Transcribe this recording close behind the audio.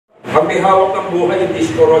Ang may hawak ng buhay, hindi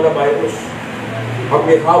si coronavirus. Ang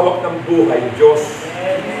may hawak ng buhay, Diyos.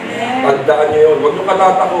 Tandaan niyo yun. Huwag niyo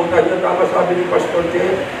katatakutan. Yun tama sabi ni Pastor Jay.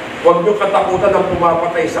 Huwag niyo katakutan ng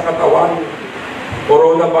pumapatay sa katawan.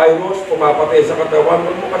 Coronavirus, pumapatay sa katawan.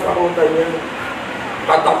 Huwag mo katakutan yan.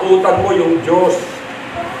 Katakutan mo yung Diyos.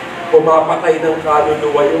 Pumapatay ng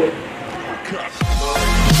kaluluwa yun.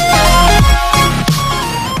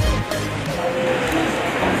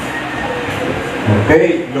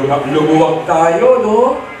 Okay, lumuwag tayo,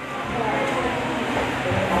 no?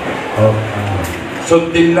 Okay.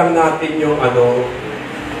 Sundin lang natin yung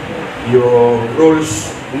yung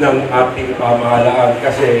rules ng ating pamahalaan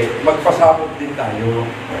kasi magpasabot din tayo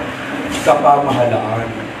sa pamahalaan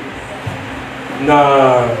na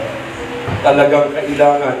talagang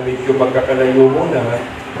kailangan medyo magkakalayo muna.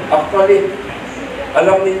 Actually,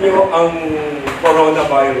 alam ninyo ang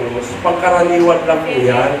coronavirus, pangkaraniwan lang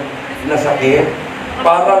yan na sakit.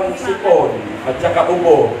 Parang sipon at saka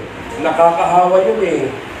ubo. Nakakahawa yun eh.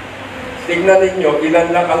 Tignan ninyo, ilan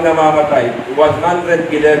lang ang namamatay. 111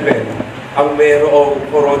 ang mayroong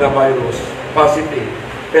coronavirus positive.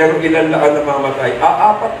 Pero ilan lang ang namamatay.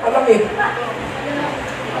 Apat pa lang eh.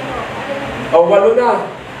 O 8 na.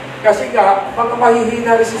 Kasi nga, mga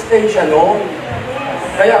mahihina resistensya noon.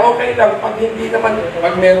 Kaya okay lang, pag hindi naman,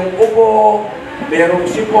 pag merong ubo, merong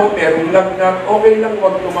sipon, merong lagnat, okay lang,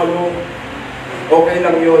 huwag tumalong. Okay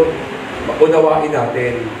lang yun, unawain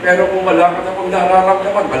natin. Pero kung wala ka na kung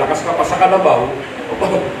nararamdaman, malakas ka pa sa kalabaw,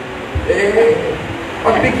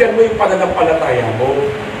 pagbigyan mo yung pananampalataya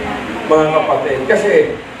mo, mga kapatid. Kasi,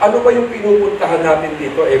 ano ba yung pinupuntahan natin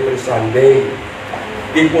dito every Sunday?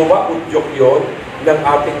 Di po ba udyok yun ng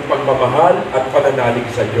ating pagmamahal at pananalig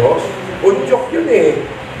sa Diyos? Udyok yun eh.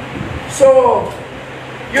 So,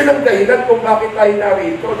 yun ang dahilan kung bakit tayo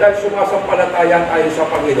narito dahil sumasampalataya tayo sa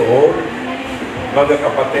Panginoon. Mga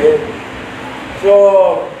kapatid. So,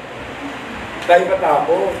 tayo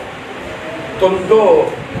katako.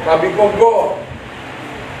 Tondo. Sabi ko, go.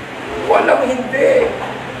 Walang hindi.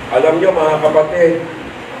 Alam nyo mga kapatid,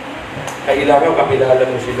 kailangan kakilala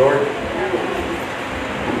mo si Lord.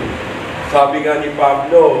 Sabi nga ni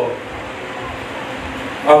Pablo,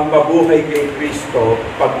 ang mabuhay kay Kristo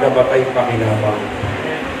pag namatay pakinabang.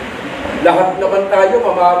 Lahat naman tayo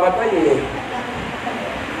mamamatay eh.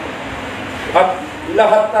 At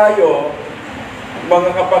lahat tayo,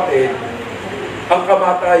 mga kapatid, ang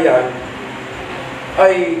kamatayan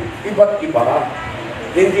ay iba't iba.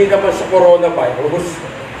 Hindi naman sa coronavirus.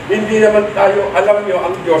 Hindi naman tayo, alam nyo,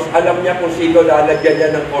 ang Diyos, alam niya kung sino lalagyan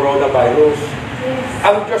niya ng coronavirus.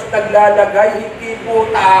 Ang Diyos naglalagay, hindi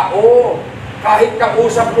po tao. Kahit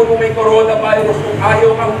kausap mo kung may coronavirus, kung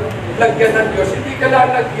ayaw kang lagyan ng Diyos, hindi ka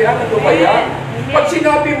lalagyan. Ano ba yan? Pag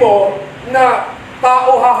sinabi mo na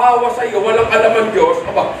tao hahawa sa iyo, walang alam ang Diyos,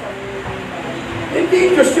 aba,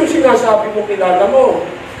 hindi Diyos yung sinasabi mo, kilala mo.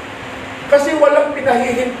 Kasi walang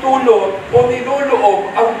pinahihintulot o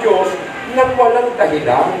niluloob ang Diyos nang walang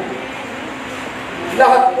dahilan.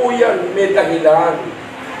 Lahat po yan may dahilan,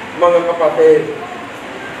 mga kapatid.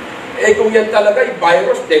 Eh kung yan talaga ay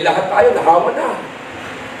virus, de lahat tayo nahawa na.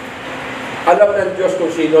 Alam ng Diyos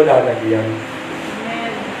kung sino lalagyan.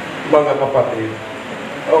 Mga kapatid.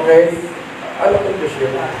 Okay? Alam ng Diyos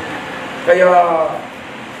yun. Kaya,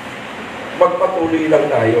 magpatuloy lang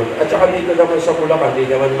tayo. At saka dito naman sa Bulacan,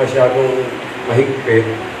 hindi naman masyadong mahigpit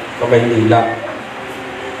sa Maynila.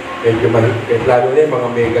 Medyo mahigpit. Lalo na yung mga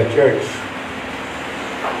mega church.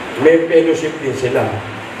 May fellowship din sila.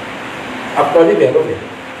 Actually, meron eh.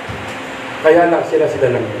 Kaya lang sila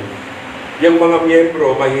lang yun. Yung mga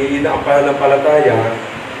miyembro, mahihina ang pananampalataya,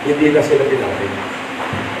 hindi na sila pinapin.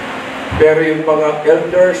 Pero yung mga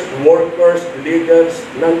elders, workers, leaders,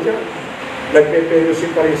 nandiyan.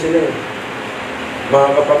 Nagpe-fellowship pa rin sila. Mga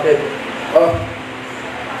kapatid,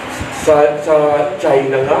 sa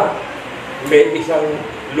China nga, may isang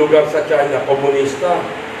lugar sa China, komunista.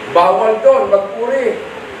 Bawal doon, magpuri.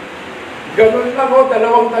 Ganun lang o,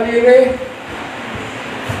 2 talinga.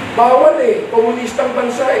 Bawal eh, komunistang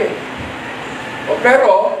bansa eh.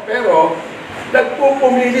 Pero,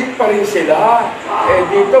 nagpupumilit pa rin sila. Eh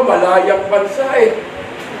dito, malayang bansa eh.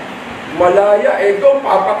 Malaya, doon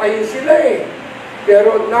papatayin sila eh.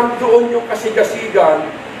 Pero nandoon yung kasigasigan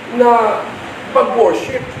na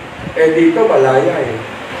mag-worship. Eh dito, malaya eh.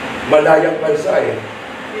 Malayang bansa eh.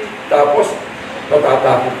 Tapos,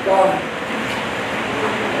 natatakot ka.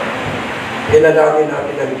 Ilalangin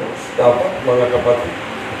natin ang Diyos. Dapat, mga kapatid.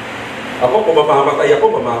 Ako, kung mamamatay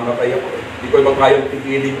ako, mamamatay ako eh. Hindi ko naman kayang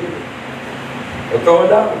pipilin yun. Ito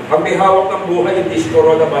lang, ang may hawak ng buhay, hindi si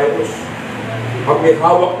coronavirus. Ang may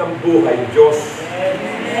hawak ng buhay, Diyos.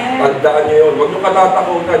 Tandaan nyo yun. Huwag nyo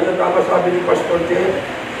katatakutan yun. Tama sabi ni Pastor Jeff.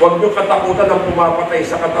 Huwag nyo katakutan ng pumapatay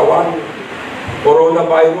sa katawan.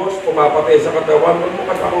 Coronavirus, pumapatay sa katawan. Huwag mo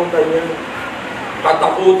katakutan yan.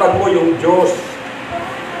 Katakutan mo yung Diyos.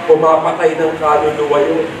 Pumapatay ng kaluluwa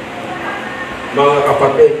yun. Mga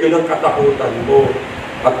kapatid, yun ang katakutan mo.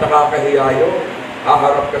 At nakakahiya yun.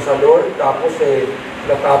 Haharap ka sa Lord, tapos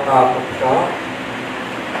natatakot ka.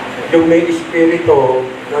 Yung may espiritu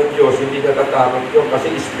ng Diyos, hindi natatakot yun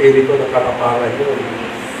kasi espiritu ng katapangan yun.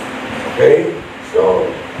 Okay? So,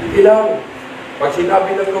 hindi lang. Pag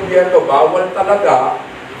sinabi ng gobyerno, bawal talaga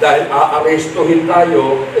dahil aarestuhin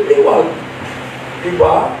tayo, hindi wag.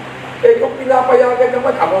 Diba? Kung pinapayagan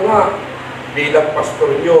naman, ako nga, bilang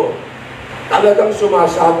pastor nyo, talagang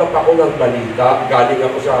sumasagap ako ng balita. Galing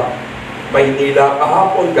ako sa Maynila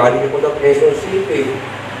kahapon, galing ako ng Quezon City.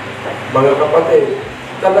 Mga kapatid,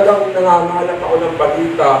 talagang nangangalap ako ng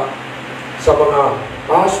balita sa mga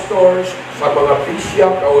pastors, sa mga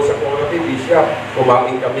bishop, kausap ko mga bishop,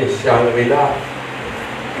 kumain kami sa Shangri-La.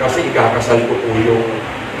 Kasi ikakasal ko po yung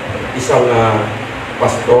isang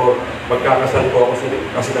pastor. Magkakasal ko ako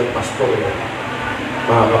kasi ng pastor.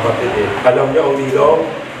 Mga kapatid, alam niyo ang ninong?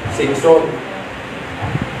 Singson.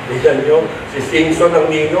 Tignan niyo, si Singson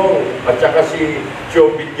ang ninong at saka si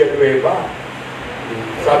Joe Villanueva.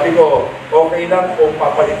 Sabi ko, okay lang kung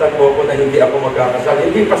papalitan mo ko na hindi ako magkakasal.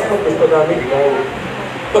 Hindi, pastor, gusto namin ikaw.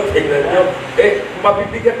 Tignan niyo,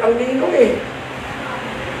 mabibigat ang ninong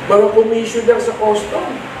Mga commissioner sa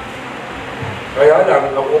custom. Kaya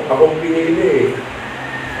lang, akong pinili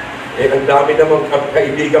ang dami namang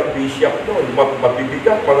kaibigang bishop doon.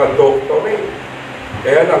 Mabibigat, mga doctorate.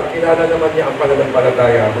 Kaya lang, kilala naman niya ang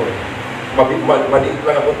pananampalataya ko. Maliit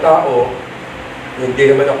lang ako tao, hindi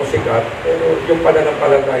naman ako sikat, pero yung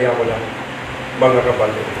pananampalataya ko lang, mga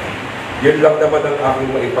kapatid. Yun lang naman ang aking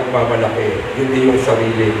maipagmamalaki, hindi yung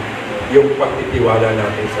sarili, yung pagtitiwala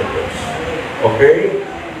natin sa Diyos. Okay?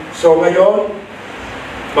 So ngayon,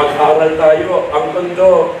 mag-aral tayo. Ang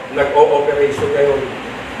mundo, nag-o-operation ngayon.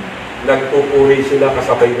 Nagpupuri sila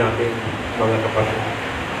kasabay natin, mga kapatid.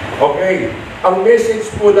 Okay. Ang message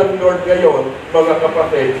po ng Lord ngayon, mga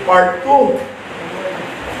kapatid, part 2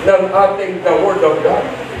 ng ating The Word of God.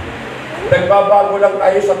 Nagbabago lang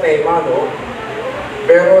tayo sa tema, no?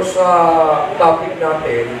 Pero sa topic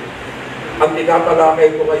natin, ang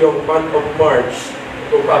tinatalakay ko ngayong month of March,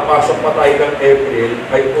 kung papasok pa tayo ng April,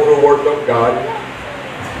 ay puro Word of God,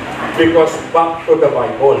 because back to the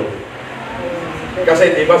Bible.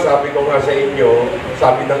 Kasi di ba sabi ko nga sa inyo,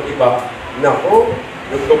 sabi ng iba, nako,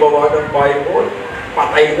 yung gumawa ng Bible,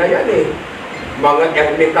 patay na yan Mga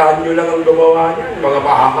ermitanyo lang ang gumawa niyan, mga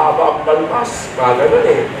mahahaba ang balbas, mga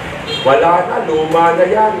ganun Wala na, luma na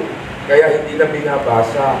yan. Kaya hindi na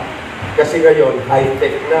binabasa. Kasi ngayon,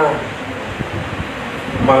 high-tech na.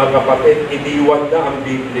 Mga kapatid, iniwan na ang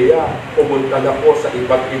Biblia. Pumunta na po sa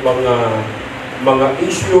iba't ibang mga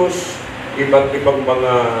issues, iba't ibang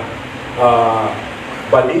mga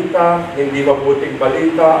balita, hindi mabuting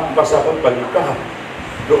balita, masamang balita.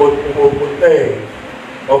 Doon pumupunta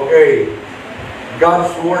Okay.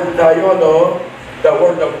 God's Word tayo, no? The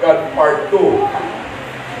Word of God, part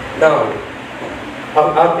 2. Now, ang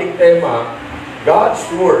ating tema, God's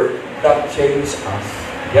Word that changed us.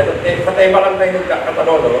 Yan, sa tema lang tayo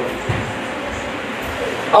nagkakatanong, no?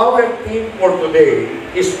 Our theme for today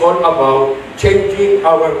is all about changing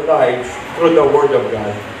our lives through the Word of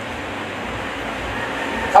God.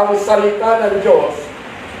 Ang salita ng Diyos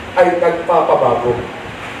ay nagpapabago.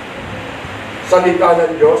 Salita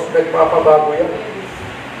ng Diyos, nagpapabago yan.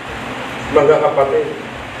 Mga kapatid.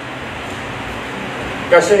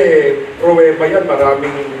 Kasi, pruweba yan,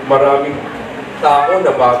 maraming tao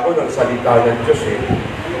na bago ng salita ng Diyos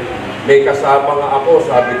May kasama nga ako,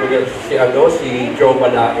 sabi ko yan, si Joe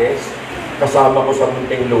Malaes, kasama ko sa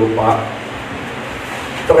Munting Lupa.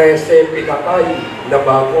 13 pinatay na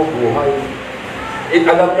bago buhay.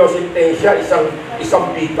 Alam nyo, sintensya, isang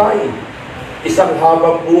pitay, isang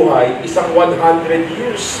habang buhay, isang 100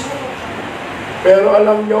 years. Pero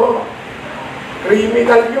alam nyo,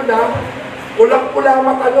 criminal yun Pulang-pula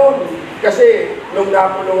mata nun. Kasi nung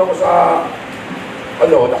nakulong ako sa,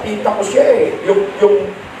 nakita ko siya yung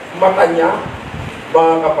mata niya,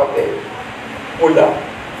 mga kapatid, pula.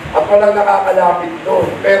 At walang nakakalapit doon.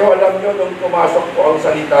 Pero alam nyo, nung pumasok po ang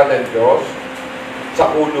salita ng Diyos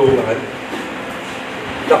sa kulungan,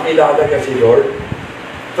 nakilala niya si Lord.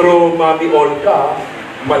 Through Mami Olga,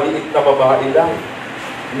 maliit na babae lang.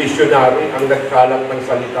 Missionary ang nagkalat ng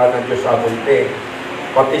salita ng Diyos sa munti.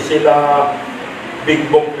 Pati sila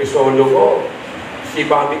Bigbong Crisologo, si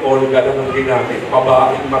Mami Olga lang ang ginamit.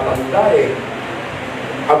 Babaeng matanda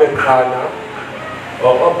Amerikana.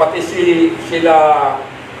 Oo, pati sila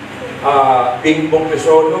Bingbong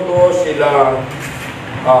Crisologo, sila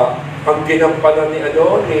ang ginampanan ni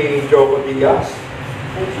Joco Diaz,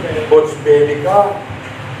 Coach Belica.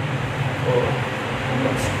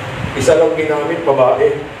 Isa lang ginamit,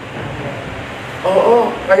 babae. Oo,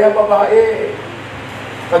 kaya babae.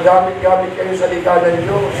 Kagamit-gamit kayo sa salita ng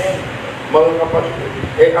Diyos. Mga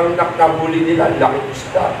kapatid, ang naknabuli nila, laki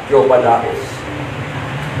isda, Jobalais.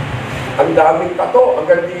 Ang daming tato,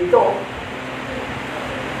 hanggang dito.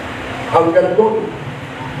 Hanggang doon.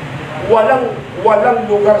 Walang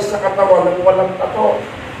lugar sa katawan ng walang tato.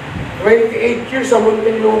 28 years sa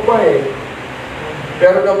munting lupa eh.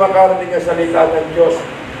 Pero na makarating ang salita ng Diyos,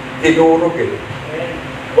 dinurog eh.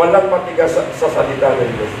 Walang matigas sa salita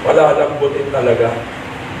ng Diyos. Wala lambutin talaga.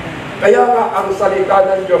 Kaya nga, ang salita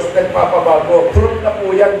ng Diyos nagpapabago. Truth na po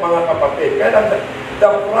yan, mga kapatid. Kaya the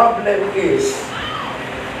problem is,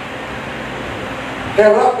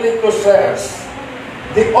 Heraclitus says,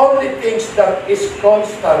 the only things that is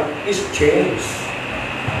constant is change.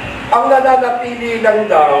 Ang nananatili lang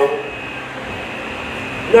daw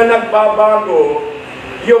na nagbabago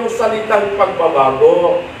yung salitang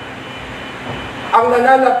pagbabago. Ang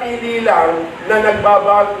nananatili lang na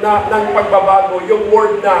ng pagbabago yung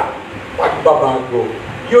word na pagbabago.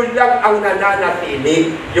 Yun lang ang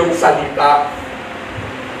nananatili, yung salita.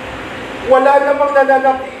 Wala namang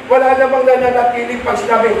nananatili pag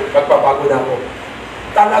sinabi, pagbabago na ako.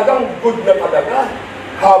 Talagang good na talaga.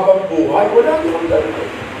 Habang buhay, wala namang ganito.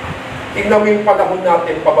 Tingnan mo yung panahon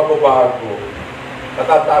natin, pabago-bago.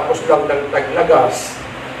 Natatapos lang ng taglagas,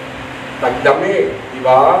 tagdami, di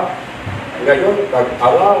ba? Ngayon,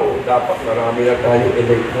 tag-araw, dapat marami na tayong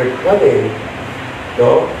electric fan eh.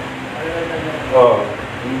 No?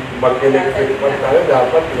 Mag-electric fan tayo,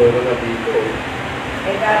 dapat meron na dito.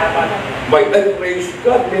 May praise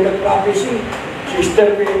God, may nag-prophecy.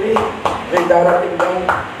 Sister Billy, may darating lang.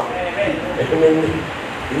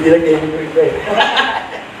 Hindi nag-amen ko eh.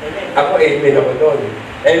 Ako amen ako doon.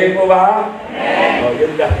 Amen po ba? Amen.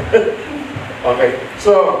 Yun lang. Okay,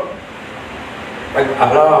 so,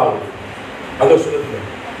 tag-araw. Ano sunod na?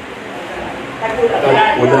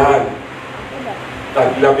 Tag-ulan.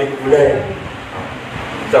 Taglamig ulit.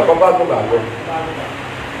 Sa pabago-bago.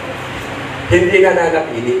 Hindi na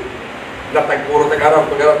nanatili. Na tag-puro tag-araw,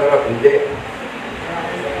 tag-araw, hindi.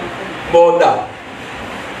 Moda.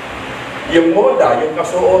 Yung moda, yung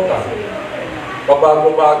kasuotan.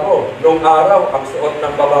 Pabago-bago. Nung araw, ang suot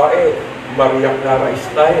ng babae, Maria Clara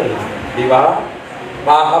style. Di ba?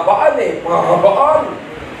 Mahabaan eh. Mahabaan.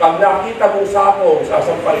 Pag nakita mong sako,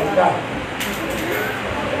 sasampalin ka.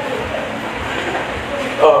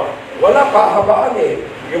 Wala pahabaan eh.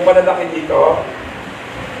 Yung malalaki dito.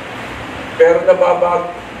 Pero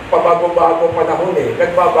pabago-bago panahon eh.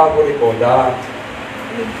 Nagbabago rin moda.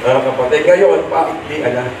 Kapatid, ngayon,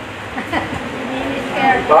 paiklian na.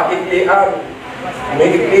 Paiklian.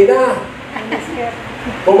 May ikli na.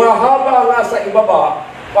 Humahaba nga sa ibaba,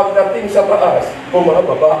 pagdating sa taas,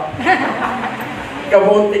 humababa.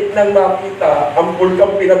 Kamuntik nang makita ang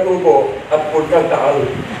pulkang pinatubo at pulkang taal.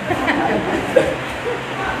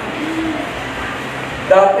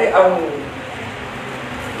 Dati ang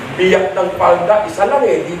biyak ng palda, isa lang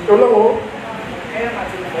eh. Dito lang oh.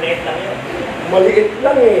 Maliit lang yun. Maliit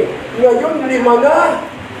lang eh. Ngayon, 5 na.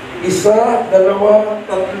 1, 2,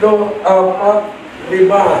 3, 4, 5.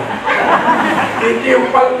 Hindi yung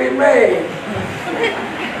pang-5 eh.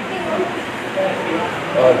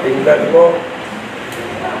 Tingnan mo.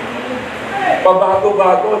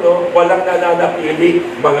 Pabago-bago, no? Walang nananatili,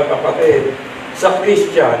 mga kapatid. Sa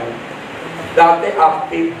Christian, dati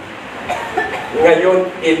active. Ngayon,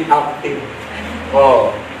 inactive.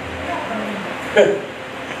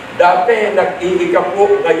 Dati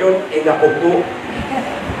nag-iikapo, ngayon inakupo.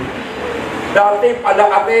 Dati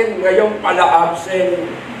pala-atin, ngayon pala-absent.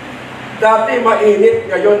 Dati mainit,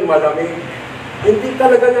 ngayon malamig. Hindi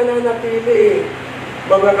talaga nananatili eh,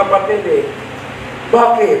 mga kapatid eh.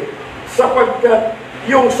 Bakit? Sapagkat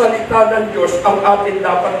yung salita ng Diyos ang atin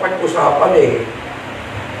dapat pag-usapan eh.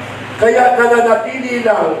 Kaya nananatili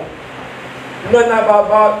lang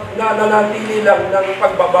nananatili lang ng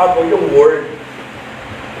pagbabago yung word.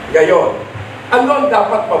 Ngayon, ano ang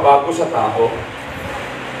dapat pabago sa tao?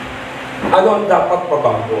 Ano ang dapat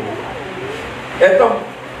pabago? Ito,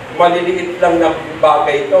 maliliit lang na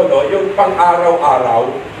bagay ito, no? Yung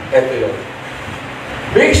pang-araw-araw, ito yun.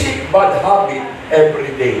 Basic bad habit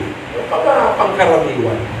every day.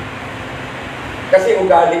 Pangkaraniwan. Kasi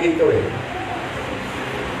ugali ito eh.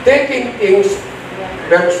 Taking things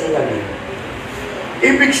personally.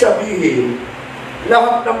 Ibig sabihin,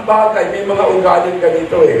 lahat ng bagay, may mga ugaling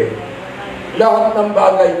ganito eh. Lahat ng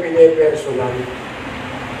bagay pine-personal.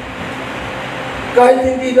 Kahit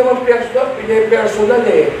hindi naman personal, pine-personal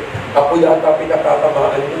eh. Ako yata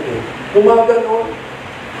pinakatamaan yun eh. Gumaganon.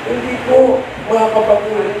 Hindi po, mga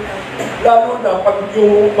kapatid. Lalo na pag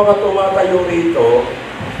yung mga tumatayo rito,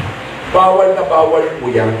 bawal na bawal po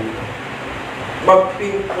yan.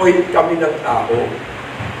 Mag-pinpoint kami ng tao.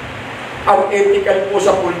 Unethical po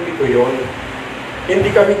sa pulpito yon. Hindi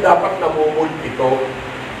kami dapat namumulpito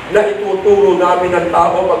na ituturo namin ng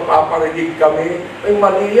tao, magpaparinig kami. Ay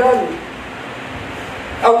mali yan.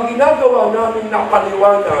 Ang ginagawa namin na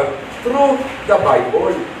paliwanag through the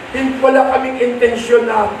Bible. Hindi wala kaming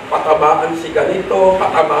intensyon na patamaan si ganito,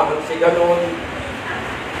 patamaan si ganon.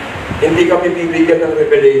 Hindi kami bibigyan ng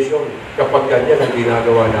revelation kapag ganyan ang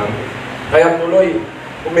ginagawa namin. Kaya tuloy,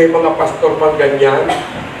 kung may mga pastor man ganyan,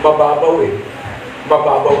 mababaw eh.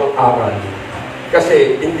 Mababaw ang aral.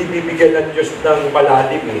 Kasi hindi bibigyan ng Diyos ng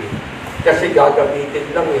malalim eh. Kasi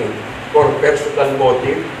gagamitin lang eh. For personal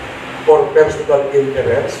motive, for personal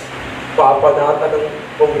interest, papanata ng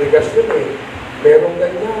kongregasyon eh. Merong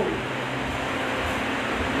ganyan.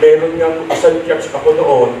 Meron nga isang church ako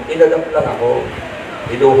noon, inanap lang ako.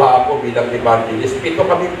 Inuha ako bilang evangelist. 7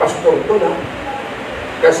 kaming pastor doon ha.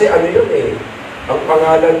 Kasi ano yun eh, ang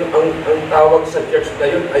pangalan, ang tawag sa church na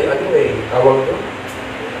yun ay ano eh, tawag doon.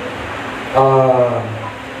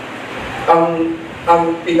 Ang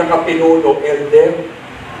pinakapinuno, elder,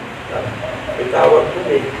 may tawag doon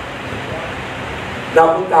eh.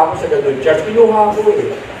 Napunta ako sa ganun church, pinuha ko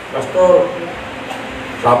eh. Pastor,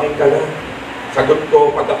 sabi ka na, sagot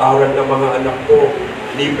ko, pag-aaral ng mga anak ko,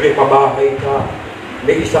 libre pabahay ka,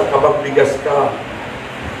 may isang kabang bigas ka,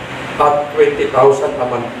 at 20,000 a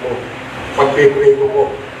month mo. Pag-pray ko.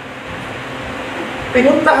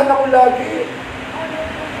 Pinuntahan ako lagi.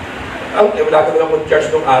 Wala ka na akong church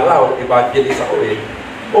nung araw, evangelist ako eh.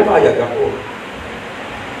 Pumayag ako.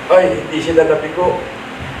 Ay, hindi sila nabigo.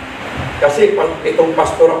 Kasi itong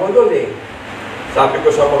pastor ako doon eh. Sabi ko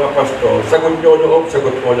sa mga pastor, sagot nyo loob,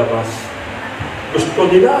 sagot mo labas. Gusto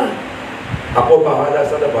nila. Ako bahala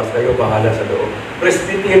sa labas, kayo bahala sa loob.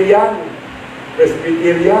 Presbyterian.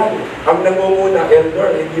 Ang nangunguna,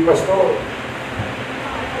 elder, hindi pastor.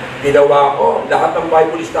 Ginawa ko, lahat ng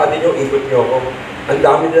Bible study nyo, ikot nyo ako. Ang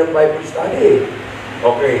dami nilang Bible study.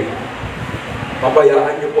 Okay.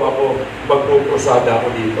 Pabayaan nyo po ako, magpuprosada ako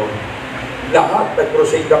dito. Lahat,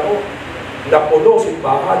 nag-crusade ako. Napuno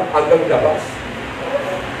simbahan hanggang labas.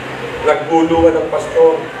 Nagbulungan ng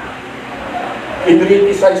pastor.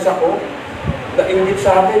 Inriticize ako. Nainggit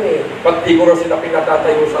sa akin eh. Pag di ko rin sila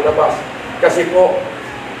pinatatayo sa labas. Kasi po,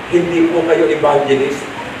 hindi po kayo evangelist.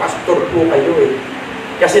 Pastor po kayo eh.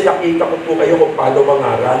 Kasi nakita ko po kayo kung paano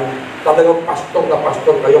mangaral. Talagang pastor na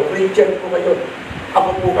pastor kayo. Preacher po kayo. Ako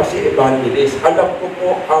po kasi evangelist. Alam ko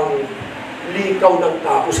po ang likaw ng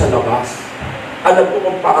tao sa labas. Alam ko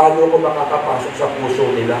kung paano ko makakapasok sa puso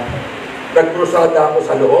nila. Nagkrusada ako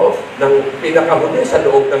sa loob ng pinakahuli sa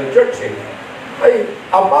loob ng church eh. Ay,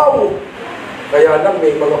 abaw! Kaya lang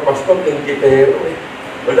may mga pastor ingitero eh.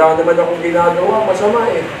 Wala naman akong ginagawa, masama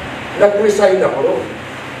eh. Nag-resign ako.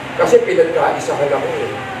 Kasi pinagkaisahan ako eh.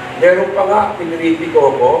 Meron pa nga, pinriti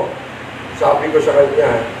ko ako. Sabi ko sa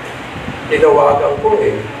kanya, tinawagan ko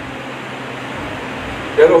eh.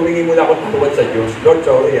 Pero humingi muna ako tawad sa Diyos. Lord,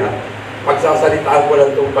 sorry ha. Pagsasalitaan ko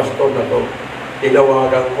lang itong pastor na to.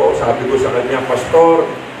 Tinawagan ko, sabi ko sa kanya, Pastor,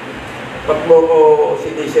 ba't mo ko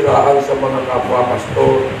sinisiraan sa mga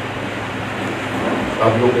kapwa-pastor?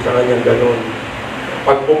 Sabi ko sa kanya gano'n.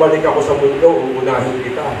 Pag bumalik ako sa mundo, uunahin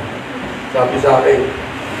kita. Sabi sa akin,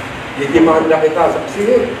 didimahan na kita.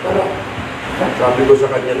 Sige, tara. Sabi ko sa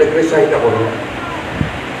kanya, nag-resign ako. No?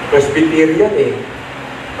 Presbyterian eh.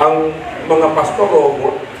 Ang mga pastor,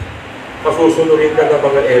 robot, masusunurin ka ng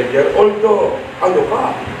mga elder. Although, ano ka?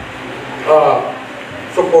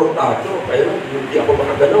 Suportado. Kaya hindi ako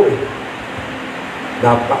makagalaw eh.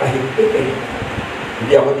 Napakahigpit eh.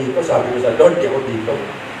 Hindi ako dito. Sabi ko sa Lord, hindi ako dito.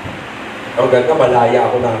 Hanggang na malaya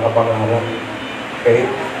ako nakakapangarap. Okay?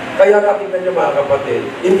 Kaya natin nyo mga kapatid,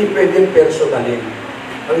 hindi pwedeng personalin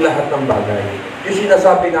ang lahat ng bagay. Yung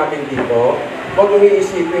sinasabi namin dito, huwag mong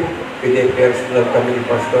iisipin, pwede personal kami ni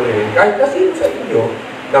Pastor eh. Kahit kasi sa inyo,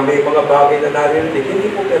 na may mga bagay na narinig, hindi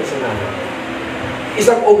po personal.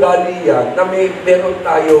 Isang ugali yan na meron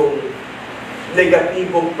tayong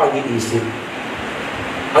negatibong pag-iisip.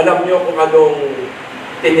 Alam nyo kung anong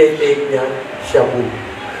tinetake niya? Shabu.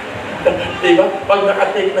 Diba? Pag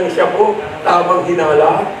nakatake ng shabu, tamang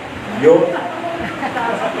hinala, yun.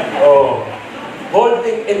 Oh.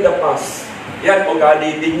 Holding in the past. Yan,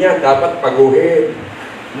 ugali din yan. Dapat paguhin.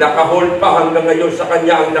 Nakahold pa hanggang ngayon sa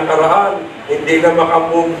kanya ang nakaraan. Hindi na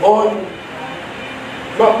makamove on.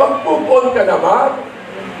 Mag-move on ka naman.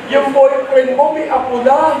 Yung boyfriend mo, may apo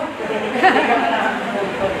na.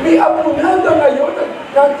 May apo na ngayon at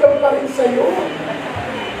nandiyan pa rin sa'yo.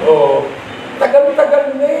 Oh,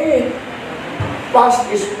 tagal-tagal na eh. Past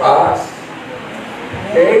is past.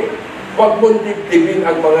 Okay? Huwag mong dibdibin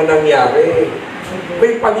ang mga nangyari.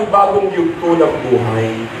 May panibagong yugto ng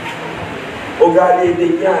buhay. Ugali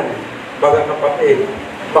din yan, mga kapatid,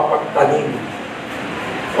 mapagtanim.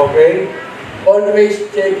 Okay? Always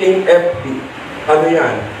checking FB. Ano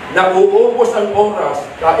yan? Nauubos ang oras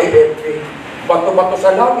ka FB. Bato-bato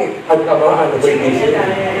sa langit, ang tamaan,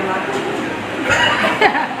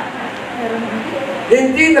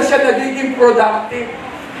 hindi na siya nagiging productive.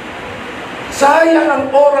 Sayang ang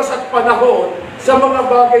oras at panahon sa mga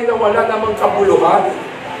bagay na wala namang kabuluhan.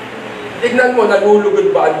 Tignan mo,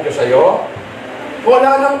 nalulugod ba ang Diyos sa'yo?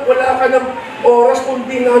 Wala ka ng oras kung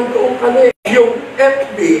dinandoon ka na eh. Yung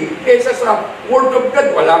FB, kaysa sa Word of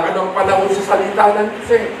God, wala ka ng panahon sa salita ng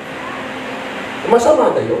Diyos eh.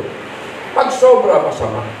 Masama na yun. Pag sobra,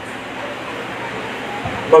 masama.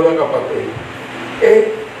 Mga kapatid.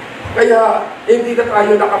 Kaya hindi na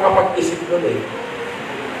tayo nakakapag-isip nun eh.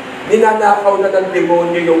 Ninanakaw na ng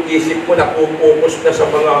demonyo yung isip mo na pupokus na sa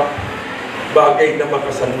mga bagay na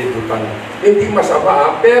makasanlibutan. Hindi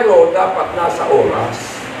masama, pero dapat nasa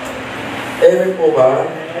oras. Amen po ba?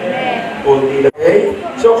 Amen. Okay?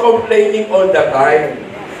 So, complaining all the time.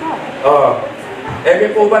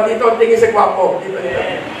 Amen po ba dito? Tingin sa kwapo. Dito.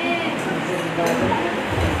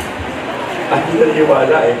 Hindi na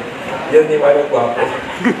niwala eh. Yan niwala kwapo.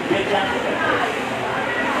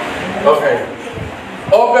 Okay.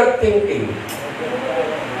 Overthinking.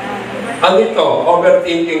 Ano ito?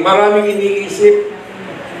 Overthinking. Maraming iniisip.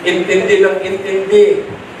 Intindi ng intindi.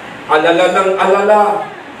 Alala ng alala.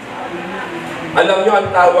 Alam nyo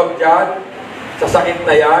ang tawag dyan? Sa sakit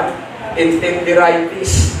na yan?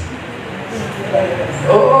 Intendiritis.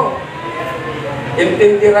 Oo.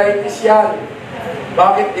 Intendiritis yan.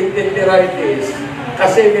 Bakit intendiritis?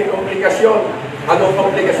 Kasi may komplikasyon. Anong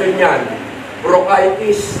komplikasyon yan?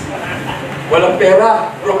 Bronchitis. Walang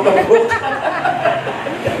pera. Broke ng book.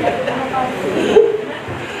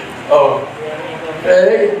 Oh.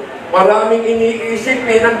 Okay. Maraming iniisip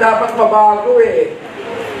eh, nang dapat mabago eh.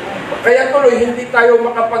 Kaya tuloy, hindi tayo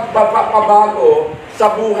makapagpabago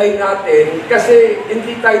sa buhay natin kasi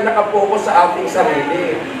hindi tayo nakapokus sa ating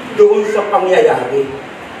sarili doon sa pangyayari,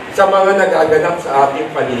 sa mga nagaganap sa ating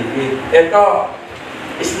paligid. Ito,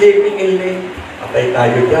 sleeping in late, patay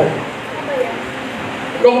tayo dyan.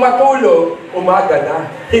 Kung matulog, umaga na,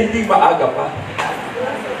 hindi maaga pa.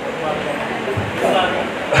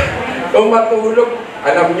 Kung matulog,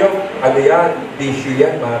 alam nyo, ano yan, bisyo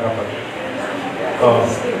yan, mga kapatid. Oh,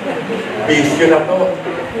 bisyo na to.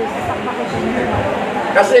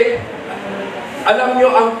 Kasi, alam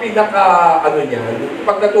nyo ang pinaka, niyan,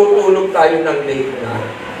 pag natutulog tayo ng late na,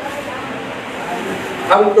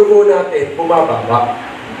 ang dugo natin, bumababa.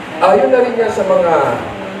 Ayun na rin yan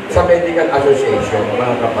sa medical association,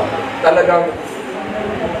 mga kapatid. Talagang,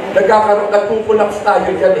 nagkukulaps tayo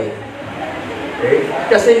dyan eh. Okay?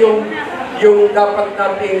 Kasi yung dapat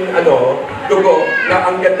nating dugo na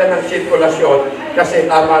ang ganda ng sirkulasyon kasi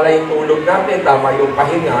tama lang yung tulog natin, tama yung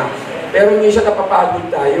pahinga, pero minsan napapagod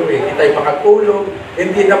tayo eh, hindi tayo makatulog,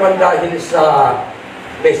 hindi naman dahil sa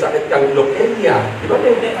may sakit kang leukemia, di ba?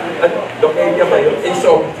 Leukemia ba yun?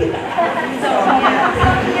 Insomnia.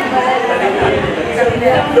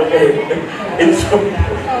 Insomnia.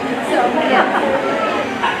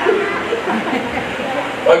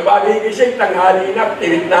 Pag magigising, tanghali na,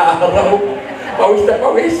 tirit na araw, pawis na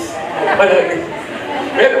pawis.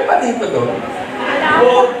 Meron pa dito doon.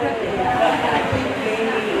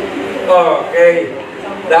 Okay.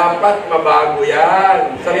 Dapat mabago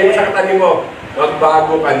yan. Sabi mo sa katabi mo,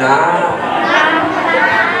 magbago ka na.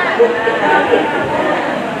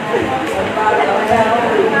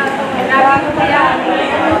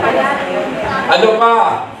 Ano pa?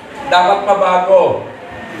 Dapat mabago.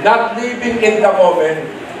 Not living in the moment.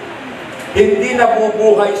 Hindi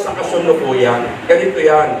nabubuhay sa kasalukuyan. Ganito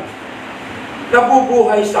yan.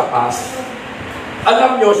 Nabubuhay sa past.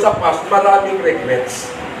 Alam nyo, sa past, maraming regrets.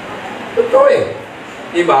 Totoo eh.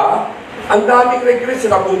 Diba? Ang daming regrets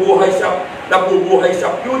nabubuhay sa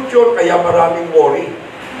future, kaya maraming worry.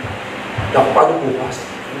 Paano bukas?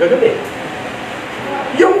 Ganun eh.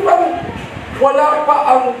 Yung pang wala pa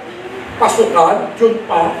ang pasukan, yun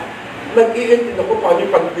pa, nag-iintindi ako paano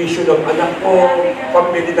yung pag-tuition ng anak ko,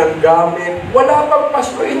 pambili ng gamit. Wala pang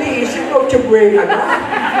Pasko, iniisip ko, Chibuena na.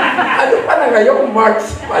 Ano pa na ngayon?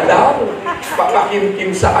 March pa lang.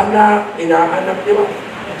 Pakakimkim sa anak, inaanak, di ba?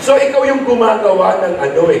 So, ikaw yung gumagawa ng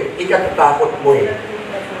ikatatakot mo eh.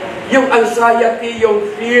 Yung anxiety, yung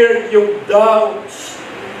fear, yung doubts.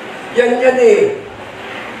 Yan eh.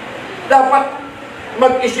 Dapat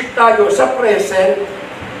mag-isip tayo sa present.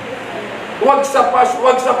 Huwag sa past,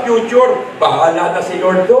 huwag sa future. Bahala na si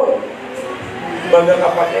Lord doon. Mga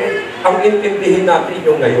kapatid, ang intindihin natin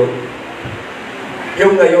yung ngayon.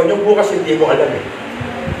 Yung ngayon, yung bukas hindi mo alam eh.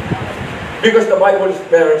 Because the Bible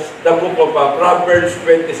says, the book of Proverbs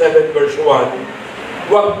 27 verse 1,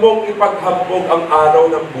 huwag mong ipaghambog ang araw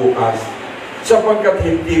ng bukas sapagkat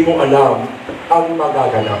hindi mo alam ang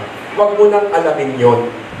magaganap. Huwag mo nang alamin yon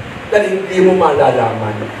dahil hindi mo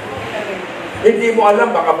malalaman. Hindi mo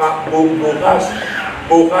alam, baka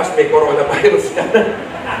bukas may coronavirus na.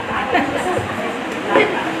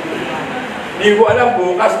 Hindi mo alam,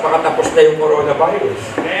 bukas baka tapos na yung coronavirus.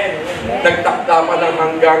 Nagtakda pa lang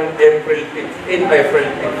hanggang April 10.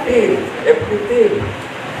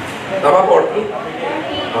 Tama, 14?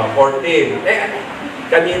 14.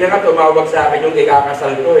 Kanina nga tumawag sa akin yung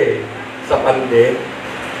ikakasal ko sa Pande.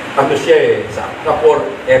 Ano siya sa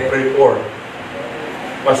April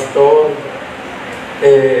 4. Pastor,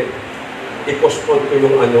 i-postpone ko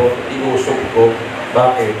yung iusok ko.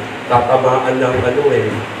 Bakit? Tatamaan ng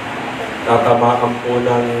tatamaan po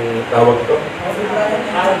ng tawag to?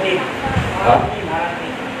 Ha?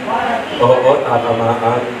 Oo,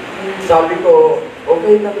 tatamaan. Sabi ko,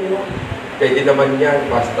 okay lang yun. Pwede naman yan,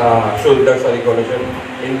 basta shoulder sa recognition.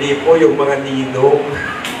 Hindi po yung mga ninong.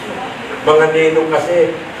 Mga ninong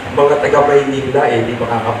kasi, mga taga-Maynila hindi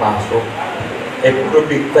makakapasok. Puro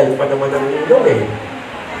big time pa naman ang ninong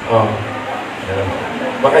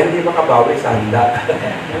baka hindi makabawi sa handa.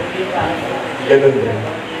 Ganun din.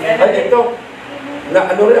 Ay, ito.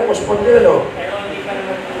 Postpone nila, no?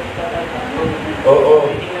 Oo.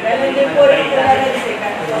 Pero hindi po rin nila rin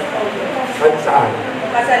Saan?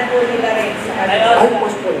 kasal po nila rin sa Ay,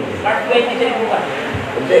 postpone. March 23 po ba?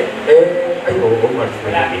 Hindi. Oo, March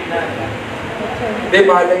 23. Malapit na. Hindi,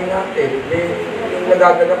 malay natin. Yung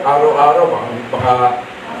nagaganap araw-araw, baka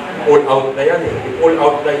pull out na yan I-pull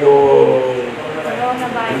out na yung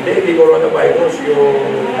hindi coronavirus yung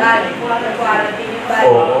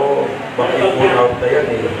baka i-pull out na yan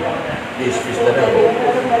Dismiss na na.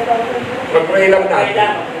 Mag-pray lang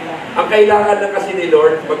natin. Ang kailangan lang kasi ni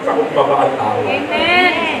Lord, magpakumbaba ang tao.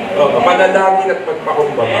 Amen! Manalangin at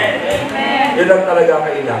magpakumbaba. Yun lang talaga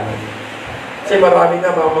kailangan. Kasi marami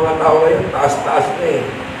na mga tao ngayon, taas-taas na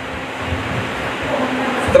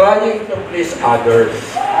Trying to please others.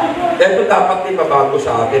 Ito dapat ipabago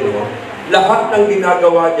sa atin, Lahat ng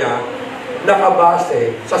ginagawa niya,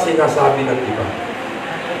 nakabase sa sinasabi ng iba.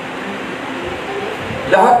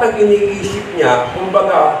 Lahat ng iniisip niya,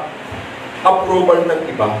 kumbaga, approval ng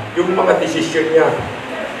iba, yung mga desisyon niya.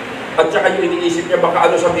 At saka yung iniisip niya, baka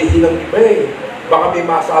ano sabihin ng iba Baka may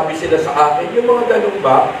masabi sila sa akin. Yung mga ganun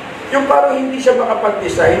ba? Yung parang hindi siya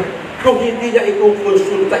makapag-decide kung hindi niya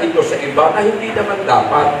ikukonsulta ito sa iba na hindi naman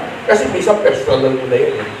dapat. Kasi minsan personal mo na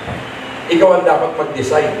yun Ikaw ang dapat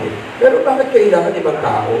mag-decide Pero bakit kailangan ibang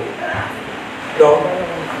tao? No?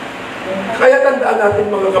 Kaya tandaan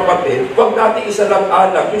natin mga kapatid, huwag natin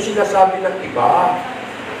isalang-alang yung sinasabi ng iba.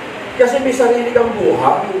 Kasi may sarili kang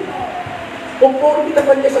buhay. Conforme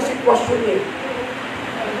naman niya sa sitwasyon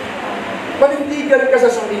Panindigan ka sa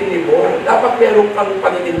sarili mo. Dapat meron kang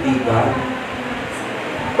paninindigan.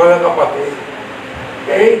 Mga kapatid.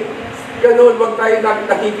 Okay? Ganun, huwag tayo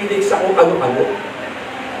nakikinig sa kung ano-ano.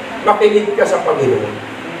 Makinig ka sa Panginoon.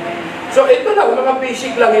 So ito lang, mga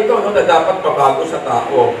basic lang ito na dapat mabago sa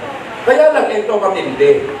tao. Kaya lang ito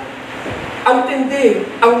matindi. Ang tindi,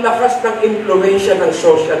 ang lakas ng impluensya ng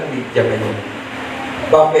social media ngayon.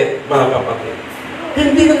 Bakit, mga kapatid?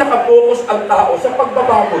 Hindi na nakapokus ang tao sa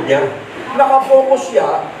pagbabago niya. Nakapokus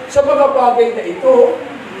siya sa mga bagay na ito.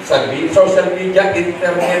 Sa social media,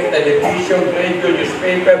 internet, television, radio,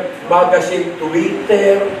 newspaper, magazine,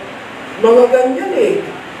 Twitter, mga ganyan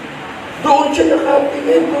Doon siya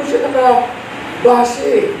nakatingin, doon siya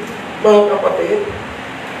nakabase, mga kapatid.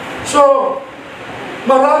 So,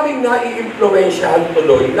 maraming nai-impluensyahan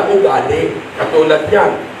tuloy na ugali. Katulad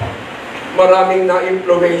yan. Maraming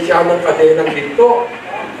na-impluensyahan ng kadenang dito.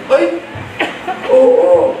 Ay,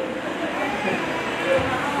 oo.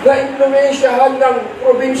 Na-impluensyahan ng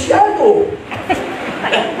probinsyano.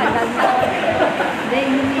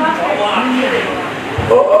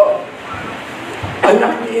 Oo.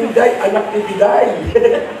 Anak ni Inday, anak ni Biday.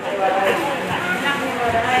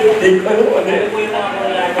 Hindi ko ano.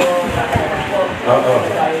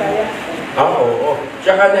 Oo.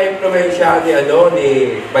 Tsaka na-impluensyahan ni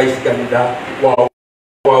Vice Ganda.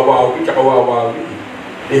 Wawawi, tsaka wawawi.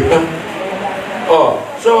 Diba?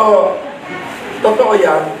 So, totoo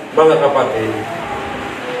yan, mga kapatid.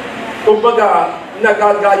 Kumbaga,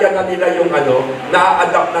 nagagaya na nila yung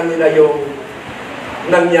na-adapt na nila yung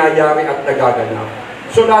nangyayari at nagaganap.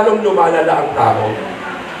 So, lalong lumalala ang tao.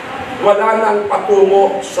 Wala nang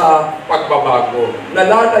patungo sa pagbabago.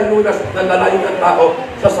 Nalalayo ang tao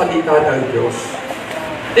sa salita ng Diyos.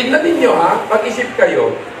 Tingnan ninyo ha, mag-isip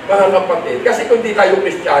kayo, mga kapatid. Kasi kung di tayo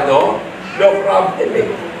Kristiyano, no problem eh.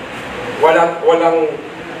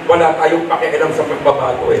 Wala tayong pakialam sa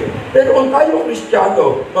pagbabago eh. Pero kung tayo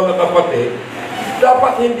Kristiyano, mga kapatid,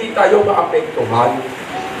 dapat hindi tayo maapektuhan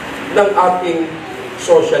ng ating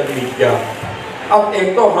social media. At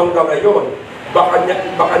ito hanggang ngayon, baka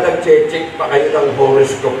nag-check pa kayo ng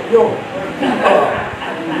horoscope nyo.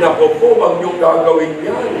 Naku po, huwag nyo gagawin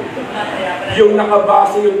yan. Yung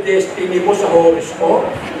nakabase yung destiny mo sa horoscope.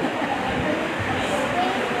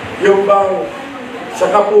 Yung bang sa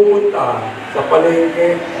kapupunta, sa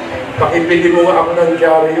palengke, pakipili mo nga ako ng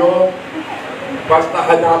dyaryo, basta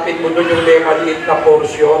hanapin mo doon yung may maliit na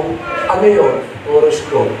portion. Ano yun?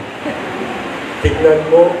 Horoscope. Tignan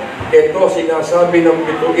mo, ito sinasabi ng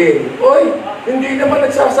bituin. Oy, hindi naman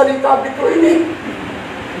nagsasalita bituin eh.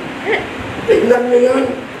 Tignan nyo yan.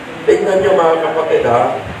 Tignan nyo mga kapatid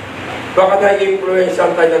ha. Baka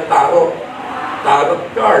na-influensyan tayo ng tarot. Tarot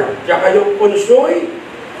card. Tsaka yung punsoy.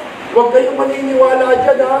 Huwag kayong maniniwala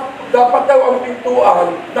dyan ha. Dapat daw ang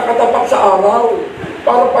pintuan nakatapak sa araw.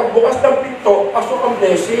 Para pagbukas ng pinto, pasok ang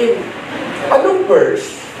blessing. Anong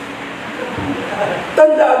verse?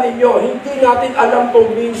 Tandaan ninyo, hindi natin alam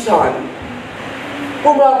kung minsan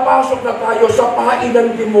pumapasok na tayo sa pain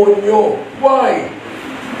ng demonyo. Why?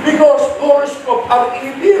 Because horoscope are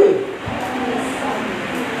evil.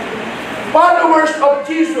 Followers of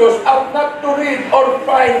Jesus are not to read or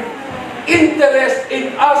find interest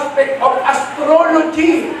in aspect of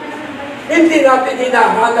astrology. Hindi natin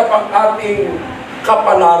hinahanap ang ating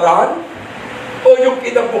kapalaran o yung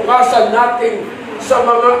kinabukasan natin sa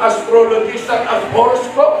mga astrologista at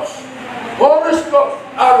horoscopes. Horoscopes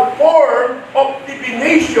are form of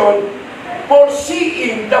divination for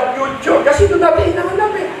seeing the future. Kasi doon natin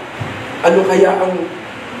hinahanap eh. Ano kaya ang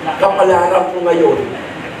kapalaran ko ngayon?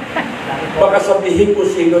 Baka sabihin kung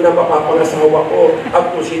sino na mapapangasawa ko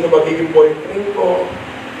at kung sino magiging boyfriend ko.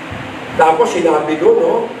 Tapos sinabi doon,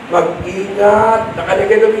 no? Mag-ingat.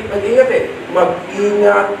 Nakalagay doon, mag-ingat eh.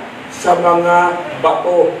 Mag-ingat sa mga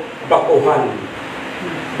batuhan.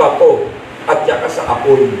 Bato at saka sa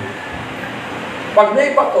apoy. Pag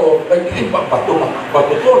may bato, nagiging bato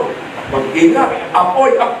to. Mag-ingat.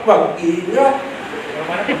 Apoy at mag-ingat.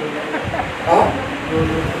 Ha?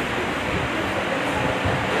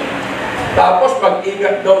 Tapos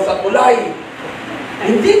mag-ingat daw sa tulay.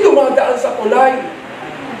 Hindi dumadaan sa tulay.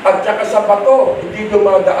 At saka sa bato, hindi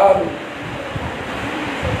dumadaan.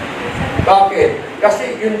 Bakit?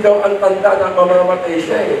 Kasi yun daw ang tanda na mamamatay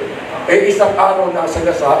siya eh. Eh isang araw na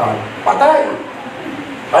sagasaan, patay.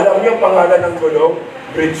 Alam niyo pangalan ng gulong?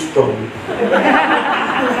 Bridgestone.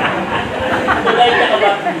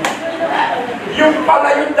 Yung pala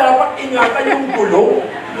yung dapat ingatan yung gulong.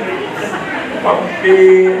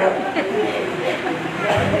 Pampira.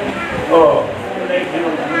 Oh.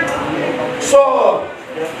 So,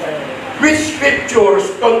 which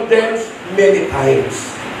scriptures condemns many times?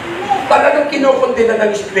 Talagang kinukondena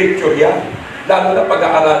ng scripture yan. Lalo na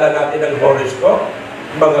pag-aaralan natin ng horoscope,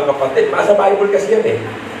 mga kapatid. Sa Bible kasi yan eh.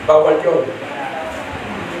 Bawal yun.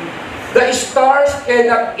 The stars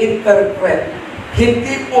cannot interpret.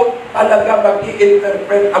 Hindi po talaga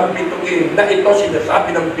mag-i-interpret ang bituin na ito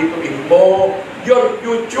sinasabi ng bituin mo. Your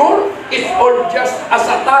future is all just a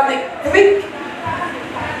satanic trick.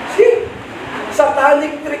 See?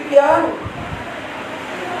 Satanic trick yan.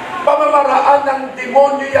 Pamamaraan ng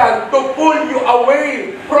demonyo yan to pull you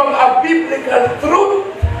away from a biblical truth.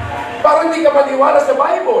 Para hindi ka maniwala sa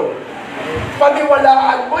Bible.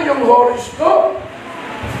 Paniwalaan mo yung horoscope.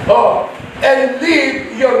 Oh, and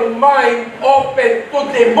leave your mind open to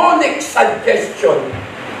demonic suggestion.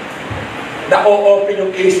 Na-open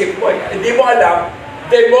yung isip mo. Hindi mo alam,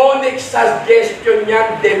 demonic suggestion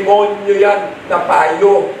yan, demonyo yan na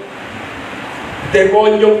payo.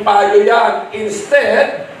 Demonyong payo yan.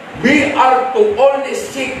 Instead, we are to only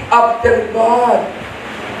seek after God.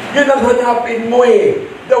 Yun ang hanapin mo eh.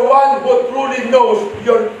 The one who truly knows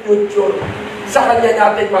your future. Sa Kanya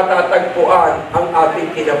natin matatagpuan ang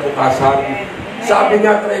ating kinabukasan. Sabi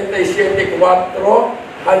nga 37:4,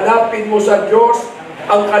 hanapin mo sa Diyos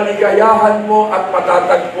ang kaligayahan mo at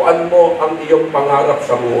matatagpuan mo ang iyong pangarap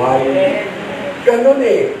sa buhay. Ganun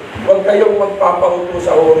eh. Huwag kayong magpapahuto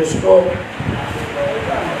sa horoscope.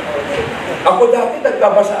 Ako dati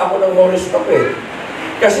nagbabasa ako ng horoscope eh.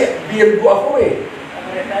 Kasi Virgo ako eh.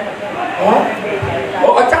 Ha?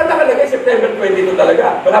 O, at saka nakalagay September 22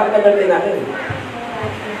 talaga. Malapit na birthday natin.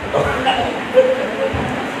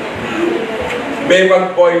 May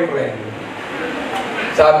mag-boyfriend.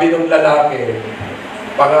 Sabi ng lalaki,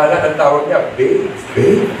 pangalan ang tawag niya, babes.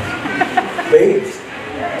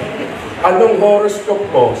 Anong horoscope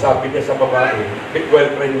mo? Sabi niya sa babae,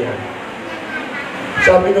 girlfriend niya.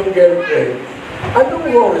 Sabi ng girlfriend, anong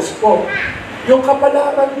horoscope? Yung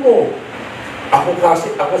kapalaran mo. Ako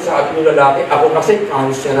sabi ng lalaki, ako kasi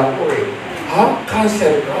cancer ako eh. Ha?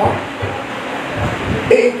 Cancer ka?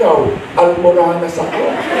 Eh ikaw, almoranas ako.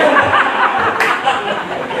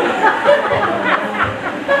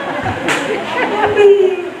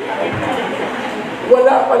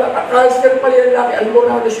 Wala pala, cancer pala yung lalaki,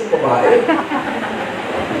 almoranas yung babae.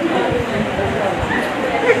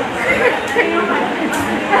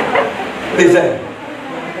 Listen.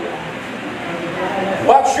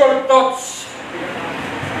 What's your thoughts?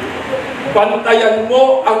 Bantayan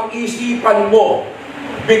mo ang isipan mo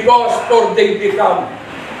because for they become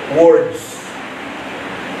words.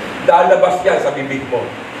 Lalabas yan sa bibig mo.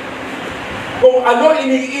 Kung ano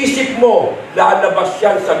iniisip mo, lalabas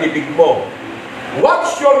yan sa bibig mo.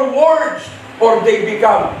 What's your words or they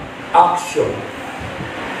become action?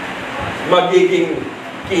 Magiging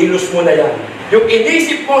kilos mo na yan. Yung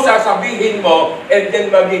inisip mo, sasabihin mo, and then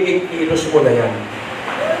magiging kilos mo na yan.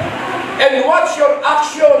 And what's your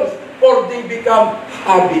actions or they become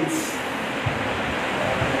habits?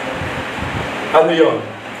 Ano yun?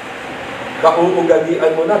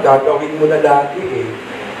 Nauugalian mo na, gagawin mo na lagi eh.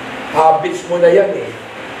 Habits mo na yan eh,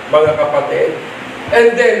 mga kapatid.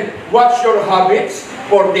 And then, what's your habits?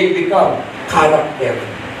 For they become character.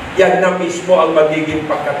 Yan na mismo ang magiging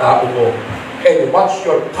pagkatao mo. And what's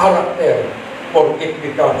your character? For it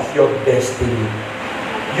becomes your destiny.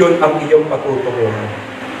 Yun ang iyong patutunguhan.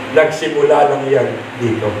 Nagsimula lang yan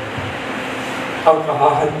dito. Ang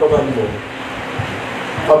kahahantungan mo,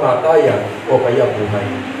 kamatayan o kaya buhay.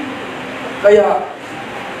 Kaya,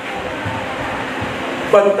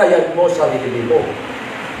 bantayan mo sarili mo.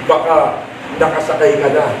 Baka nakasakay ka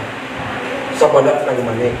na sa balat ng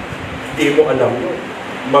mani. Hindi mo alam yun,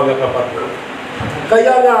 mga kapatid.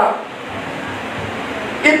 Kaya nga,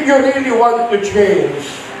 if you really want to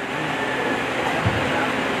change,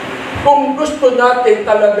 kung gusto natin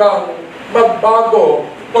talagang magbago,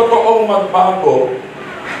 totoong magbago,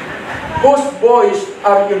 whose voice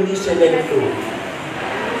are you listening to?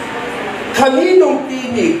 Kaninong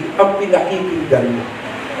tinig ang pinakikinggan mo?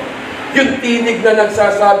 Yung tinig na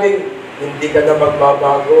nagsasabing, hindi ka na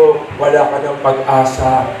magbabago, wala ka ng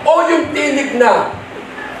pag-asa. O yung tinig na,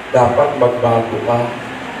 dapat magbago ka.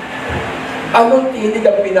 Anong tinig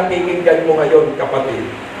ang pinakikinggan mo ngayon, kapatid?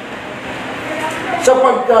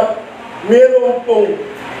 Sapagkat, meron pong,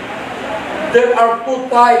 there are two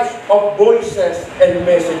types of voices and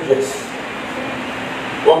messages.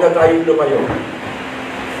 Huwag na tayong lumayo.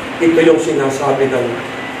 Ito yung sinasabi ng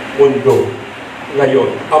mundo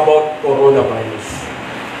ngayon about coronavirus.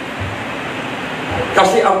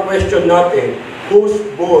 Kasi ang question natin, whose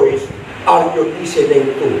voice are you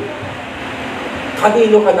listening to?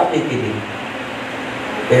 Kanino ka nakikinig?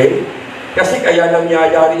 Okay? Kasi kaya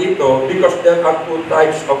nangyayari ito because there are two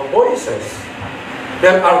types of voices.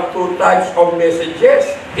 There are two types of messages.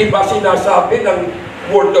 Iba sinasabi ng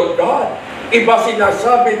Word of God. Iba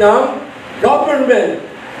sinasabi ng government.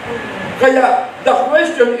 Kaya the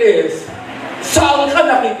question is, saan ka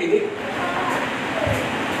nakikinig?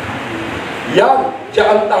 Yan,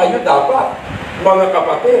 diyan tayo dapat, mga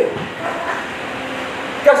kapatid.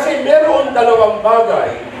 Kasi meron dalawang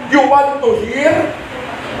bagay. You want to hear?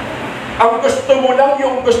 Ang gusto mo lang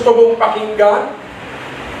yung gusto mong pakinggan?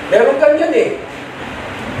 Meron ganyan eh.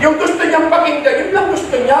 Yung gusto niyang pakinggan, yun lang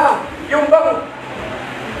gusto niya. Yung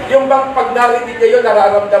bang pag narinig niya yun,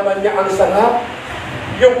 nararamdaman niya ang sarap.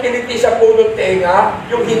 Yung kiliti sa punot tenga,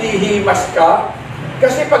 yung hinihimas ka.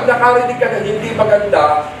 Kasi pag nakarinig ka na hindi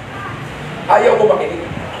maganda, ayaw mo makinig.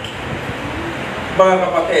 Mga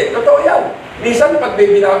kapatid, totoo yan. Minsan pag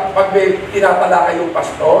may tinatalakay yung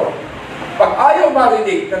pastor, pag ayaw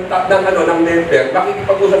marinig ng member,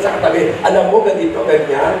 makikipag-usap sa katabi, alam mo, ganito,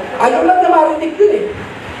 ganyan. Ayaw lang na marinig yun eh.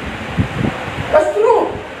 That's true.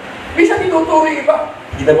 Minsan tinuturo iba.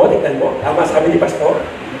 Tignan mo. Tama sa kami ni pastor.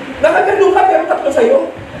 Nakagano ka, pero tatlo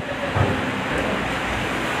sa'yo.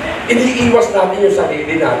 Iniiwas natin yung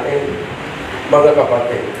sarili natin, mga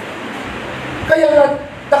kapatid. Kaya nga,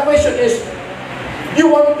 the question is, you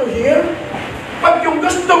want to hear? Pag yung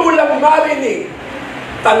gusto mo lang marinig,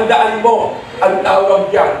 tandaan mo, ang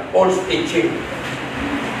tawag dyan, false teaching.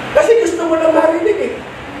 Kasi gusto mo lang marinig eh.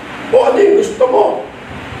 O ano yung gusto mo?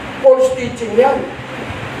 False teaching yan.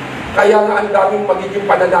 Kaya nga ang daming magiging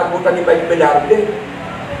pananagutan ni Mike Velarde.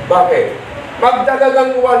 Bakit? Magdala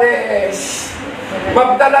ng wales,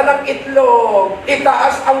 magdala ng itlog,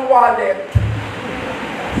 itaas ang wallet,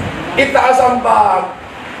 itaas ang bag,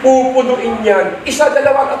 pupunuin yan. Isa,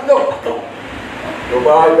 dalawa, tatlo.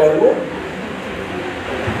 Lumagano.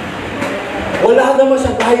 Wala naman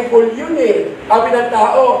sa Bible yun eh. Sabi ng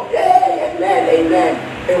tao, yay, amen, amen.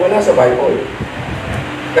 Eh wala sa Bible.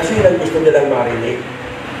 Kasi lang gusto nilang marinig.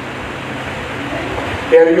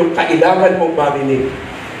 Pero yung kailangan mong marinig,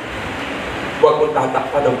 huwag mong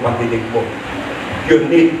tatakpan ang pandinig mo. You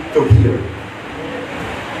need to hear.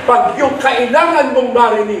 Pag yung kailangan mong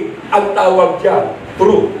marinig, ang tawag dyan,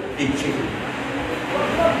 true teaching.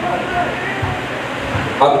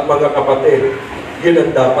 At mga kapatid, yun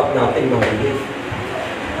ang dapat nating marinig.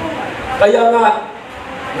 Kaya nga,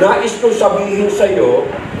 nais kong sabihin sa iyo,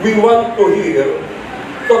 we want to hear,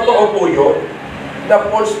 totoo po yun, na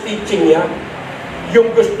false teaching yan,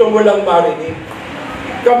 yung gusto mo lang marinig.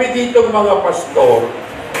 Kami dito mga pastor,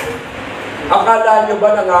 akala nyo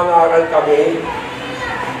ba nangangaral kami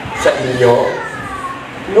sa inyo?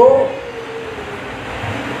 No.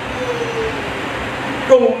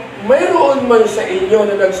 Kung mayroon man sa inyo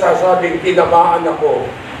na nagsasabing tinamaan ako,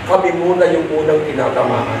 kami muna yung unang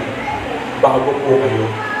tinatamaan bago po kayo.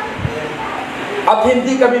 At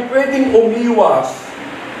hindi kami pwedeng umiwas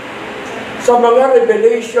sa mga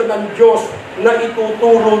revelation ng Diyos na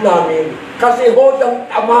ituturo namin kasi hodang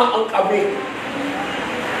tamaan kami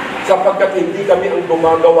sapagkat hindi kami ang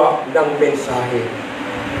gumagawa ng mensahe.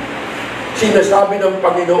 Sinasabi ng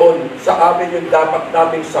Panginoon sa amin yung dapat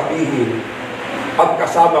naming sabihin at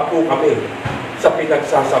kasama po kami sa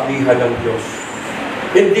pinagsasabihan ng Diyos.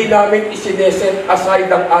 Hindi namin isineset aside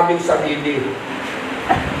ang aming sarili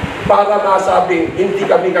para masabing hindi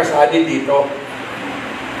kami kasali dito.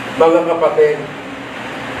 Mga kapatid,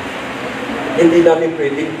 hindi namin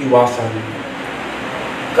pwedeng iwasan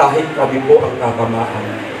kahit kami po ang tatamaan.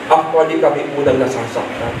 Actually, kami unang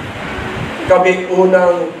nasasaktan. Kami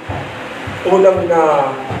unang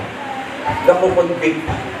nakukonvict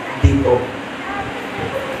dito.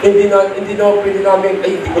 Hindi na pwede namin,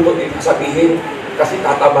 ay, hindi ko ito sabihin kasi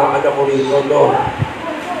tatamaan ako rito. No.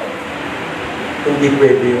 Hindi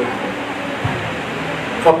pwede yun.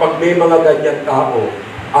 Kapag may mga ganyan tao,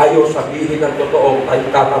 ayaw sabihin ng totoo ay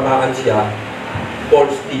tatamaan siya,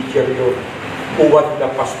 false teacher yun. Huwad na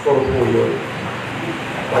pastor po yun.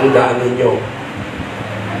 Tandaan ninyo.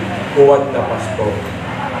 Huwad na pastor.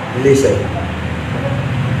 Listen.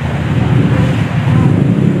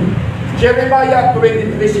 Jeremiah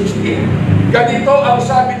 23:16. Ganito ang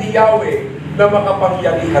sabi ni Yahweh na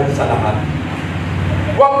makapangyarihan sa lahat.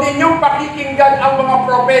 Huwag ninyong pakikinggan ang mga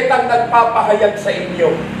propetang nagpapahayag sa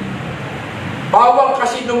inyo. Bawang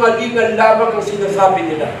kasinungalingan lamang ang sinasabi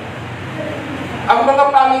nila. Ang mga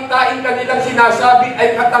pangitain kanilang sinasabi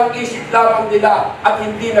ay katang-isip lamang nila at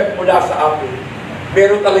hindi nagmula sa akin.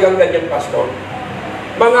 Pero talagang ganyan, pastor.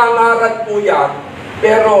 Mga ngaran po yan,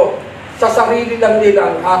 pero sa sarili lang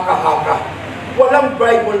nilang haka-haka. Walang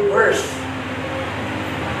Bible verse.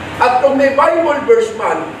 At kung may Bible verse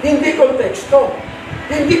man, hindi konteksto.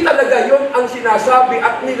 Hindi talaga yon ang sinasabi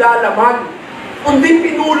at nilalaman. Kundi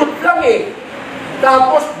pinulot lang eh.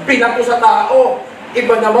 Tapos binato sa tao.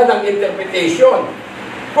 Iba naman ang interpretation.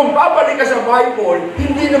 Kung babalik ka sa Bible,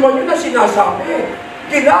 hindi naman yun ang sinasabi.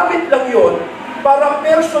 Ginamit lang yun para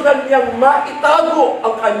personal niyang maitago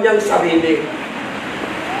ang kanyang sarili.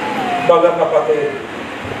 Mga kapatid,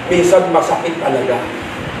 minsan masakit talaga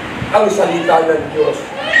ang salita ng Diyos.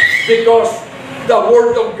 Because the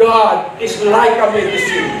Word of God is like a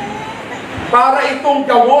medicine. Para itong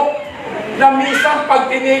gamot na minsan pag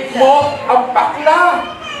tinik mo, ang pakla.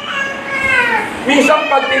 Minsan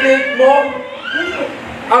pag tinik mo,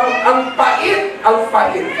 ang pait.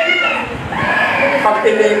 Pag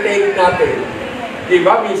tinitake natin,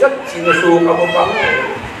 diba? Minsan sinusuka mo pa nga.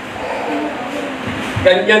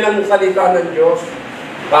 Ganyan ang salita ng Diyos,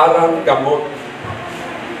 parang gamot.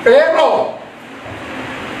 Pero,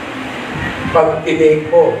 pag tinig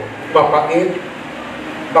mo, mapait,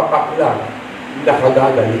 mapakla,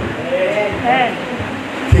 nakagagaling.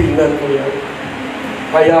 Tingnan mo yan.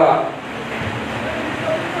 Kaya,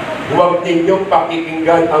 huwag ninyong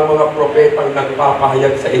pakikinggan ang mga propetang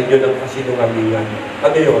nagpapahayag sa inyo ng kasinungalingan.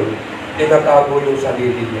 Ano yun? Tinatago yung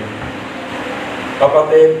sarili niya.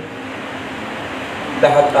 Kapatid,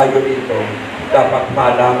 lahat tayo dito, dapat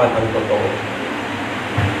malaman ang totoo.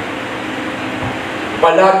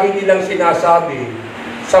 Palagi nilang sinasabi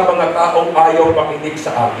sa mga taong ayaw makinig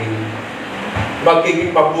sa akin, magiging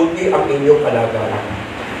mabuti ang inyong kalagayan.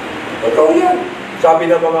 Totoo yan. Sabi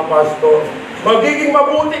ng mga pastor, Magiging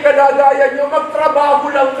mabuti kalagayan nyo,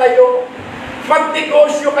 magtrabaho lang kayo.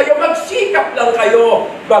 Magnegosyo kayo, magsikap lang kayo.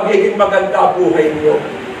 Magiging maganda buhay nyo.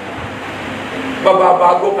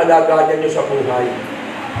 Mababago kalagayan nyo sa buhay.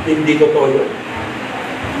 Hindi totoo yun.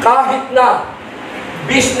 Kahit na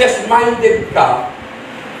business-minded ka,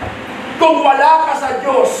 kung wala ka sa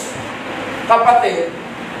Diyos, kapatid,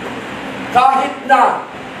 kahit na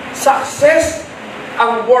success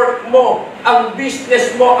ang work mo, ang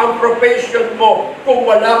business mo, ang profession mo, kung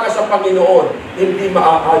wala ka sa Panginoon, hindi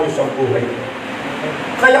maaayos ang buhay mo.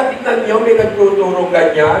 Kaya tignan nyo, may nagtuturo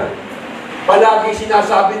ganyan. Palagi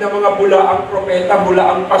sinasabi ng mga bulaang propeta,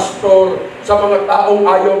 bulaang pastor, sa mga taong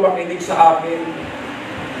ayaw makinig sa akin.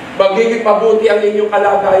 Magiging mabuti ang inyong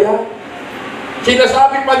kalagayan.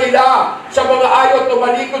 Sinasabi pa nila sa mga ayaw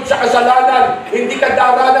tumalikod sa kasalanan, hindi ka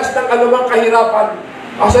daranas ng anumang kahirapan.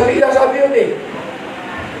 Sabi yun eh.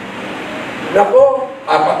 Nako,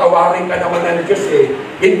 patawarin ka naman ng Diyos eh.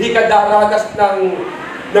 Hindi ka daranas ng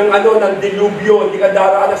dilubyo, hindi ka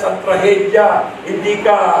daranas ng trahedya, hindi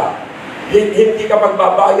ka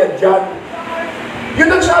magbabayad dyan.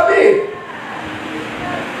 Yun ang sabi.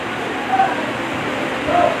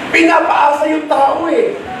 Pinapaasa yung tao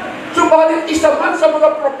eh. Subalit isa man sa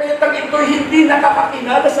mga propetang ito hindi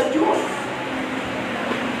nakakakilala sa Diyos.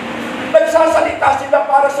 Nagsasalita sila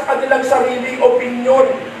para sa kanilang sariling opinyon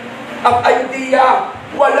at idea.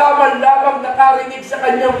 Wala man lamang nakarinig sa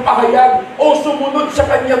kanyang pahayag o sumunod sa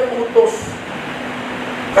kanyang utos.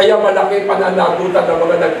 Kaya malaki pananagutan ng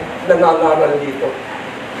mga nangangaral dito.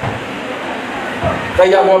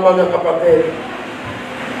 Kaya mga kapatid,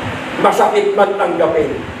 masakit man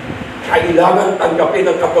tanggapin, kailangan tanggapin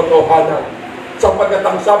ang katotohanan. Sapagkat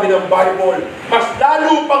ang sabi ng Bible, mas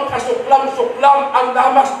lalo pang kasuklam-suklam ang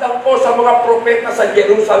namasdan ko sa mga propeta sa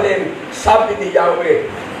Jerusalem, sabi ni Yahweh.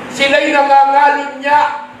 Sila'y nangangalim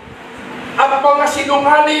niya ang mga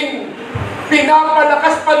sinungaling.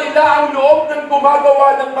 Pinapalakas pa nila ang loob ng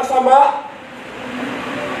gumagawa ng masama.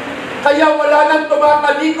 Kaya wala nang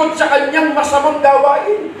tumatalikod sa kanyang masamang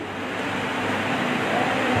gawain.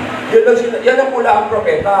 Yan ang pula ang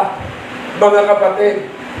propeta. Mga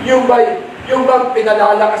kapatid, yung bang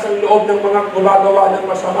pinalalakas ang loob ng mga gumagawa ng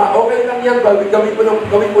masama, okay lang yan,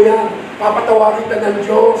 gawin mo yan. Papatawarin ka ng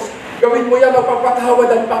Diyos. Gawin mo yan, mapapatawad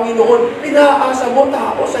ang Panginoon. Pinaasa mo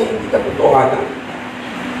tao sa hindi katotohanan.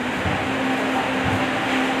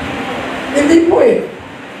 Hindi po eh.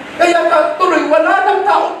 Kaya tuloy, wala nang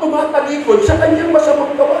taong tumatalikod sa kanyang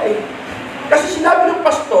masamang gawain. Kasi sinabi ng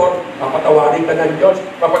pastor, papatawarin ka ng Diyos,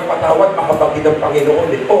 papagpatawad, mahabagin ng Panginoon.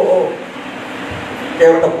 Oo.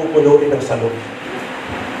 Pero napupuno rin ng salot.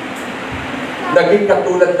 Naging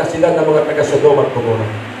katulad na sila ng mga taga-Sodom at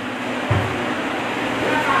Gomorrah.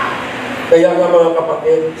 Kaya nga mga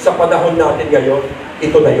kapatid, sa panahon natin ngayon,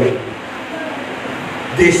 ito na yun.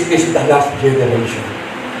 This is the last generation.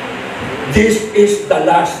 This is the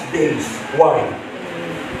last days. Why?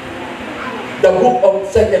 The book of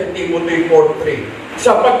 2 Timothy 4:3.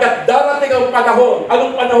 Sapagkat darating ang panahon.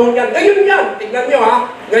 Anong panahon yan? Ngayon yan. Tingnan nyo ha.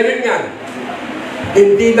 Ngayon yan.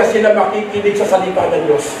 Hindi na sila makikinig sa salita ng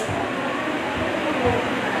Diyos.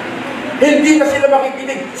 Hindi na sila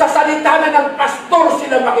makikinig. Sa salita na ng pastor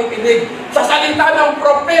sila makikinig. Sa salita ng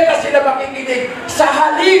propeta sila makikinig. Sa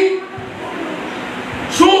halip,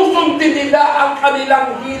 susundin nila ang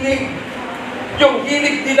kanilang hilig. Yung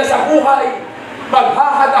hilig nila sa buhay.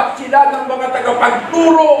 Maghahanap sila ng mga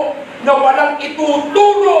tagapagturo na walang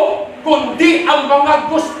ituturo, kundi ang mga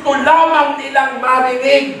gusto lamang nilang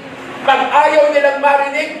marinig. Pag ayaw nilang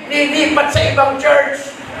marinig, lilipat sa ibang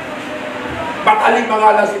church. Bakaling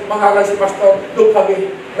mangalan si pastor, doon kami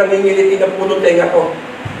nangingiliti ng puno tenga ko.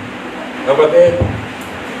 Kapatid,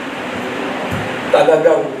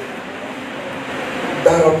 talagang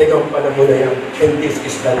darating ang panahon na yan, and this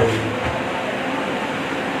is the end.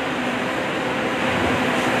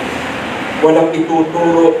 Walang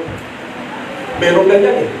ituturo. Meron na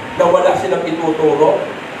yan eh, na wala silang ituturo.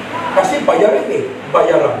 Kasi bayaran eh,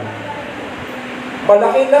 bayaran.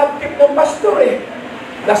 Malaki laptip ng pastor eh.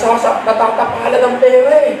 Natatapalan ng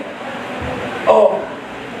pera eh. Oh.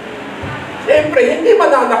 Siyempre, hindi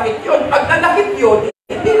mananakit yun. Pag nanakit yun,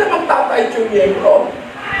 hindi na magtatay yung miyembro.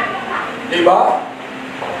 Diba?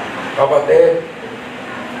 Kapatid,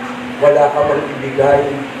 wala ka mang ibigay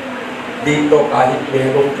dito kahit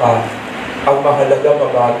meron ka. Ang mahalaga,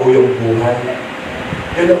 mabago yung buhay.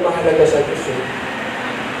 Yun ang mahalaga sa Diyos eh.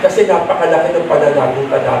 Kasi napakalaki ng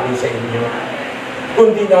pananagutan namin sa inyo.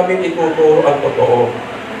 Kundi namin ituturo ang totoo.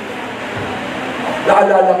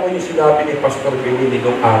 Naalala ko yung sinabi ni Pastor Billy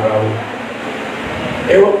nung araw.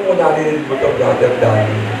 Ewan ko narinig mo ito, Brother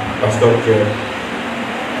Danny, Pastor Jer.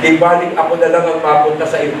 Di balik ako na lang ang mapunta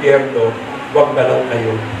sa impyerno, huwag na lang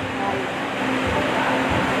kayo.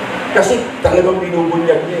 Kasi talagang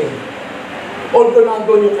binubunyag niya eh. Although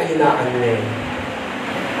nandoon yung kahinaan niya eh.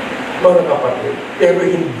 Mga kapatid, pero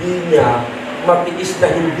hindi niya matiis na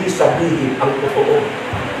hindi sabihin ang totoo.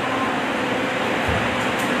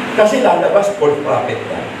 Kasi lalabas false prophet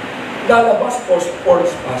yan. Lalabas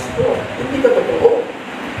false pastor. Hindi ka totoo.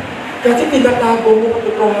 Kasi tinatago mo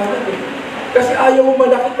katotohanan eh. Kasi ayaw mo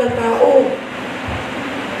malakit ng tao.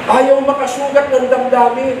 Ayaw makasugat ng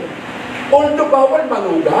damdamin. Although bawal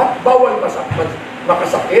manugat, bawal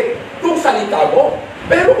makasakit, kung salita mo.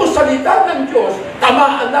 Pero kung salita ng Diyos,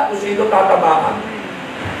 tamaan na kung sino tatamaan.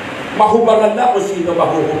 Mahubaran na kung sino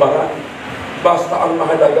mahuhubaran. Basta ang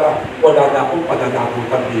mahalaga, wala na akong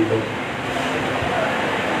pananagutan dito.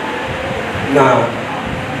 Na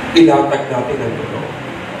ilatag natin ang totoo.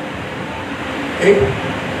 Okay?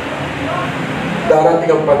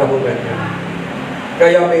 Darating ang panahon na yan.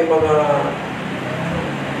 Kaya may mga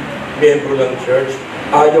membro ng church,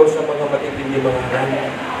 ayaw sa mga matitindi mga haran.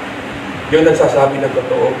 Yung nagsasabi ng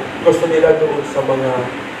totoo. Gusto nila doon sa mga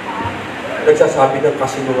nagsasabi ng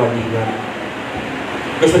kasinungalingan.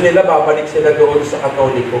 Gusto nila babalik sila doon sa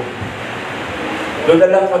Katoliko. Doon na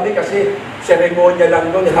lang kami kasi seremonya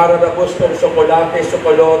lang doon. Hararabos ng sokolate,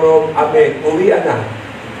 sokolorom, amen. Uwian na.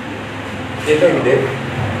 Dito hindi.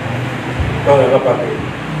 Mga kapatid.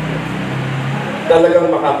 Talagang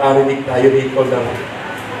makakarinig tayo dito ng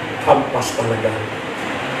hampas talaga.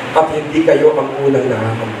 At hindi kayo ang unang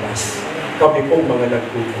nakahampas. Kami pong mga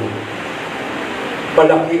nagtutulong.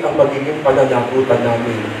 Malaki ang magiging pananagutan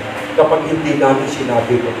namin kapag hindi namin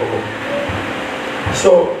sinabi totoo.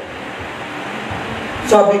 So,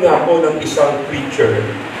 sabi nga po ng isang preacher,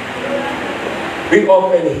 we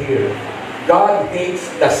often hear, God hates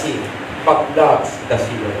the sin, but loves the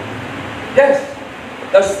sinner. Yes,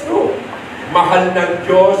 that's true. Mahal ng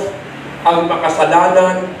Diyos ang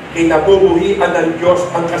makasalanan, kinabubuhian ng Diyos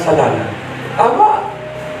ang kasalanan. Tama.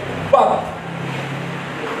 But,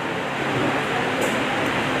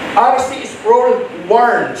 R.C. Sproul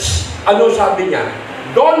warns, ano sabi niya?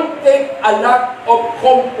 Don't take a lot of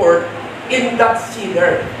comfort in that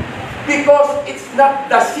sinner. Because it's not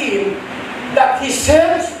the sin that he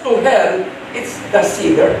sends to hell, it's the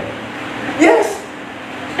sinner. Yes.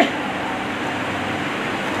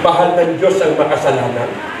 Mahal ng Diyos ang makasalanan.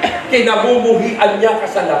 Kinabumuhian niya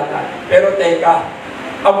kasalanan. Pero teka,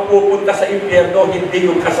 ang pupunta sa impyerno, hindi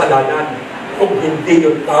yung kasalanan, kung hindi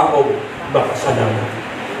yung taong makasalanan.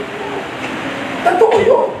 Totoo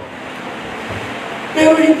yun.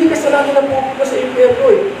 Pero hindi kasalanan ang pupunta sa impyerno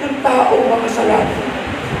eh. Yung taong makasalanan.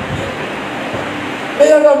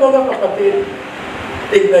 Kaya nga mga kapatid,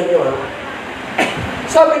 tignan nyo ha.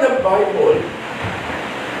 Sabi ng Bible,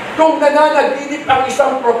 kung nananaginip ang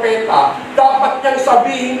isang propeta, dapat niyang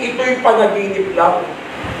sabihin ito'y panaginip lang.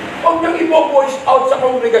 Huwag niyang i-voice out sa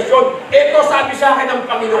kongregasyon, ito sabi sa akin ng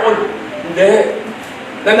Panginoon. Hindi.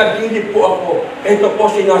 Nanaginip po ako. Ito po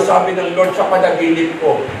sinasabi ng Lord sa panaginip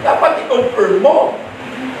ko. Dapat i-confirm mo.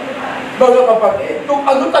 Mga kapatid, kung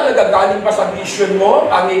ano talaga galing pa sa vision mo,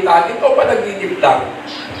 pangitan, ito panaginip lang.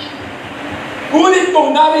 Ngunit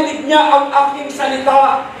kung narinig niya ang aking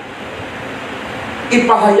salita,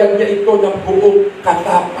 ipahayag niya ito ng buong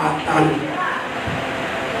katapatan.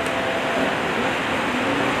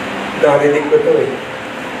 Narinig ko ito eh.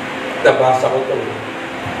 Nabasa ko ito eh.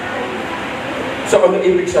 So ano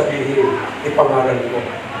ibig sabihin? Ipangaral ko.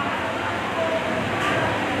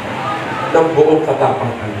 Ng buong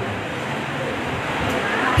katapatan.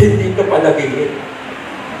 Hindi ito panaginip.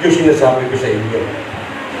 Yung sinasabi ko sa inyo.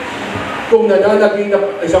 Kung nananagin na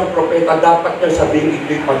isang propeta, dapat niyang sabihin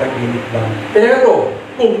ito'y panaginip lang. Pero,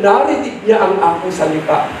 kung narinig niya ang aking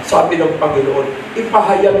salita, sabi ng Panginoon,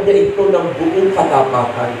 ipahayag niya ito ng buong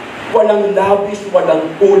katapatan. Walang labis, walang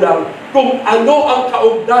kulang. Kung ano ang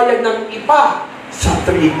kaugnayan ng ipa sa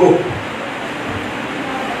trigo.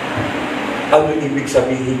 Ano ibig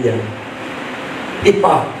sabihin niya?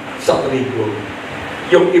 Ipa sa trigo.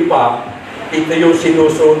 Yung ipa, ito yung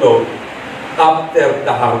sinusunog after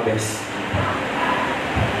the harvest.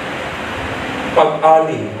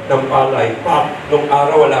 Pag-ani ng palay, nung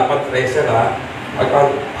araw wala pang treasure ha,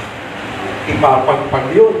 ipapagpag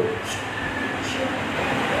yun.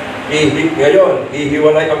 Ngayon,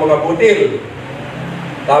 ihiwalay ang mga butil.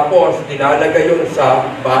 Tapos, ilalagay yun sa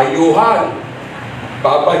bayuhan.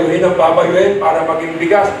 Babayuhin ang babayuhin para maging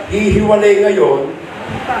bigas. Ihiwalay ngayon,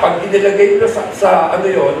 pag inilagay nyo sa ano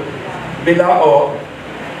yun, bilao,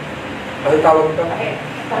 ano tawag ito?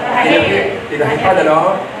 Tinahipan,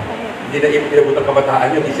 ano? Hindi na inabot ang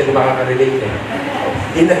kabataan yun, hindi sila makaka-relate eh.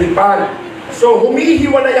 Hinahipan So,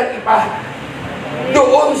 humihiwalay ang ipa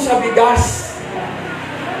doon sa bigas.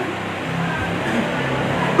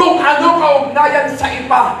 Kung ano kaugnayan sa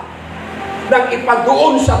ipa, ng ipa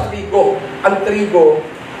doon sa trigo. Ang trigo,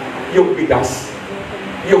 yung bigas.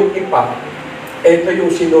 Yung ipa, ito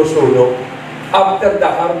yung sinusunog. After the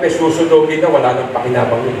harvest, susunogin na, wala nang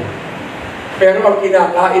pakinabang yun. Pero ang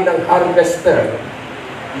kinakain ng harvester,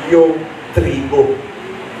 yung trigo,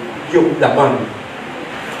 yung laman.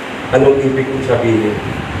 Anong ibig kong sabihin,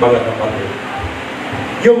 mga kapatid?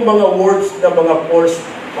 Yung mga words na mga false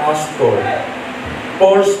pastor,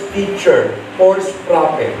 false teacher, false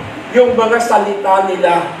prophet, yung mga salita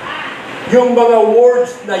nila, yung mga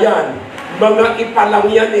words na yan, mga ipalang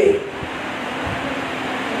yan eh.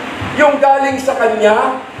 Yung galing sa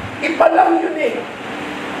kanya, ipalang yun eh.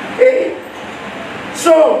 Okay?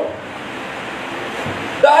 So,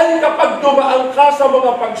 dahil kapag dumaan ka sa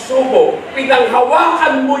mga pagsubok,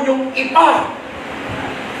 pinanghawakan mo yung ipa,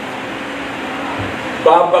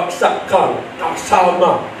 babagsak kang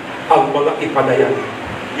kasama ang mga ipa na yan,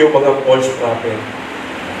 yung mga false prophet.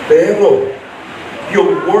 Pero,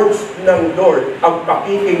 yung words ng Lord, ang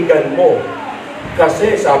pakikinggan mo,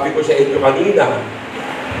 kasi sabi ko sa inyo kanina,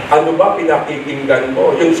 ano ba pinakikinggan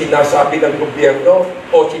mo? Yung sinasabi ng gobyerno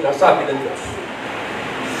o sinasabi ng Diyos?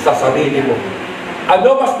 Sa sarili mo.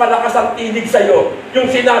 Ano mas malakas ang tinig sa'yo? Yung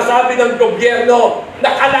sinasabi ng gobyerno,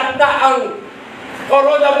 nakalat na ang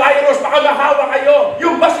coronavirus, baka mahawa kayo.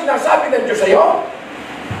 Yung ba sinasabi ng Diyos sa'yo?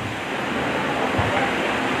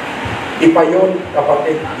 Ipa yun,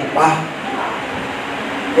 kapatid, ipa.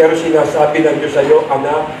 Pero sinasabi ng Diyos sa'yo,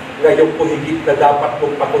 anak, ngayon po higit na dapat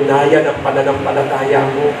mong patunayan ang pananampalataya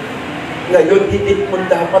mo. Ngayon higit mo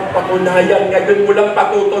dapat patunayan, ngayon mo lang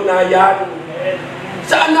patutunayan.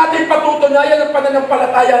 Saan natin patutunayan ang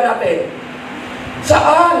pananampalataya natin?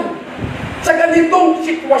 Saan? Sa ganitong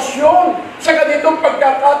sitwasyon, sa ganitong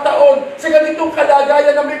pagkakataon, sa ganitong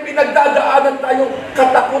kalagayan na may pinagdadaanan tayong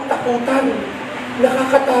katakot-takutan.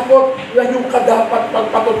 Nakakatakot, ngayon ka dapat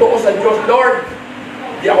magpatotoo sa Diyos. Lord,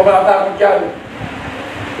 di ako matatakot yan.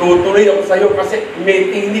 Tutuloy ako sa iyo kasi may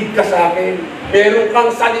tinig ka sa akin. Meron kang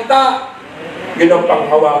salita. Yun ang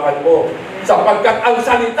panghawakan mo. Sapagkat ang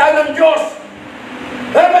salita ng Diyos,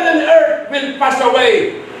 heaven and earth will pass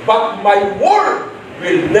away, but my word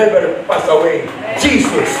will never pass away.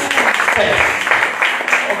 Jesus says.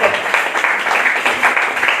 Okay.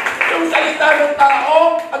 Yung salita ng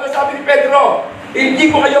tao, ano sabi ni Pedro? Hindi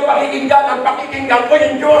ko kayo pakikinggan, ang pakikinggan ko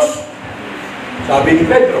yung Diyos. Sabi ni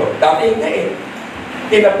Pedro, dati nga eh.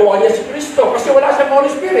 Tinatuan niya si Kristo kasi wala siyang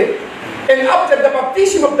Holy Spirit. And after the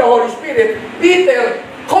baptism of the Holy Spirit, Peter,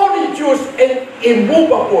 courageous and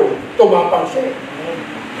immovable, tumapang siya.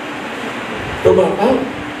 Tumapang.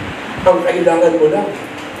 Ang kailangan mo lang,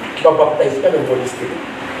 babaptize ka ng Holy Spirit.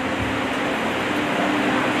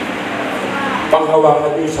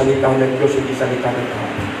 Panghawakan mo yung salita ng Diyos, hindi salita ng tao.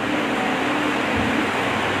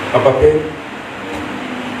 Kapatid,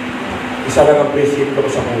 isa lang ang prinsipyo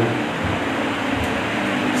ko sa mga.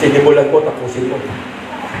 Sinimulan mo, tapusin mo.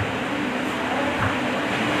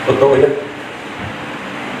 Totoo yan.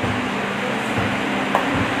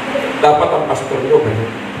 Dapat ang pastor nyo,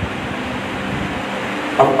 ganun.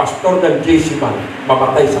 Ang pastor ng JC Man,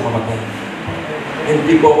 mamatay sa mamatay.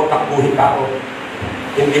 Hindi ko ako takbuhin tao.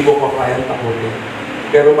 Hindi mo ko kayang takbuhin.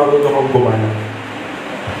 Pero marunong akong gumana.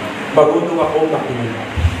 Marunong akong makinig.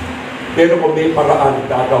 Pero kung may paraan,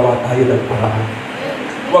 gagawa tayo ng paraan.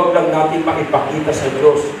 Huwag lang natin maipakita sa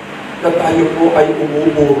Diyos na tayo po ay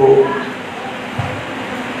umuburo.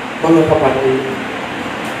 Mga kapatid,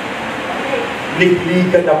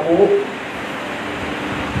 ligligan na po,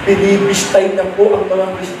 binibistay na po ang mga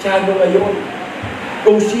Kristiyano ngayon.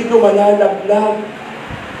 Kung sino malalaglag,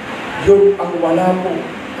 yun ang wala po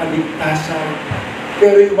kaligtasan.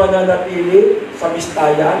 Pero yung mananatili sa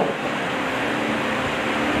bistayan,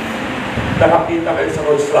 nakakita kayo sa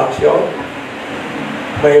construction,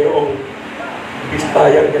 mayroong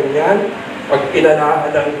bistayan ganyan, pag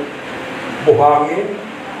pinanahan ng buhangin,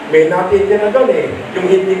 may natitira doon eh. Yung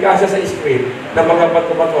hindi kasya sa screen, na mga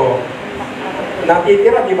bato-bato,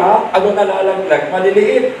 natitira, di ba? Ano nalalaglag?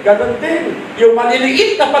 Maliliit. Ganon din. Yung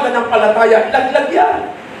maliliit na pananampalataya, laglag yan.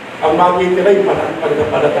 Ang makitira yung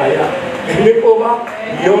pananampalataya. Hindi po ba?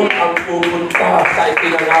 Yun ang pupunta sa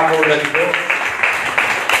ipinangako ng Diyos.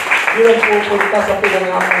 Yun ang pupunta sa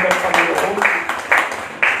pinangako ng Panginoon.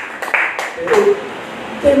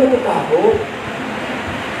 Tayo matatakot.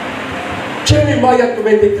 Jeremiah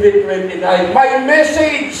 23:29, my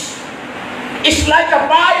message is like a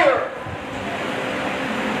fire.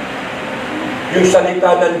 Yung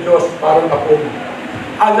salita ng Diyos parang apoy.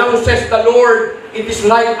 announces the Lord, it is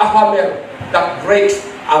like a hammer that breaks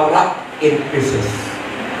a rock in pieces.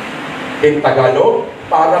 In Tagalog,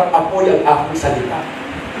 parang apoy ang aking salita.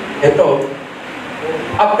 Ito,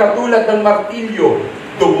 at katulad ng martilyo,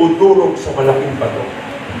 dumudurog sa malaking bato.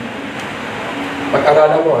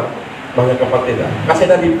 Pag-aralan mo mga kapatid kasi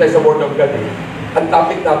nandito tayo sa Word of God Ang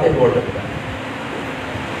topic natin, Word of God.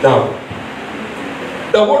 Now,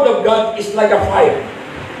 the Word of God is like a fire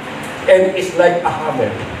and is like a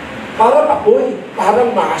hammer. Parang apoy,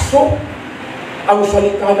 parang masok ang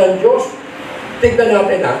salita ng Diyos. Tignan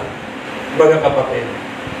natin mga kapatid.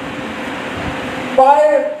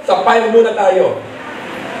 Sa fire muna tayo.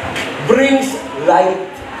 Brings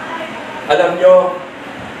light. Alam nyo,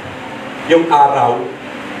 yung araw,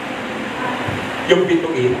 yung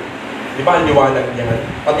bituin, di ba ang liwanag niyan?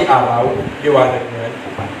 Pati araw, liwanag niyan.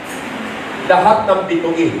 Lahat ng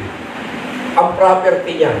bituin, ang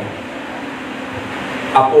property niyan,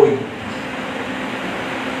 apoy.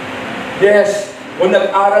 Yes, kung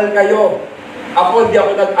nag-aral kayo, ako hindi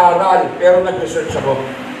ako nag-aral, pero nag-research ako.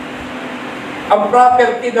 Ang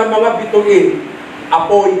property ng mga bituin,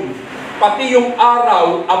 apoy. Pati yung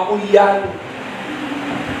araw, apoy yan.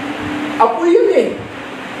 Apoy yun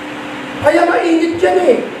Kaya mainit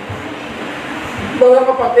yan mga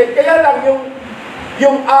kapatid. Kaya lang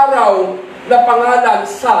yung araw na pangalan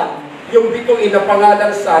sun, yung bituin na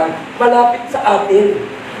pangalan sun, malapit sa atin.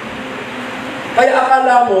 Kaya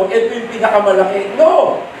akala mo, ito yung pinakamalaki.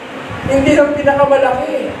 No! Hindi lang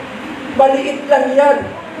pinakamalaki. Maliit lang yan.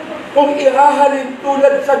 Kung ihahalin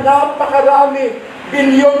tulad sa napakarami,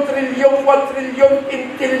 bilyon, trilyon, quadrilyon,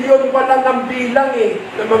 quintilyon, wala ng bilang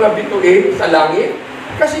ng mga bituin sa langit.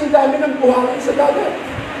 Kasing dami ng buhangin sa dagat.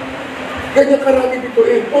 Ganyan karami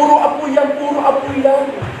bituin. Puro apoy yan, puro apoy lang.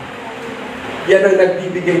 Yan ang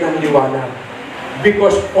nagbibigay ng liwanag.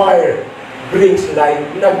 Because fire brings light.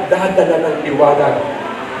 Nagdadala ng liwanag.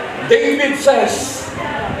 David says,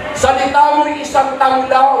 salita mo isang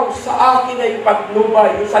tanglaw, sa akin ay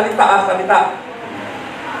patnubay. Yung salita, salita.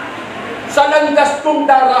 Sa landas kong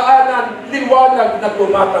daraanan, liwanag na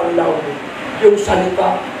tumatanglaw. Yung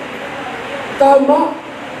salita. Tama.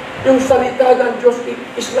 Yung salita ng Diyos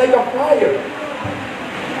is like a fire.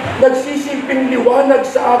 Nagsisilbing liwanag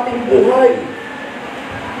sa ating buhay.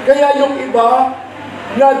 Kaya yung iba,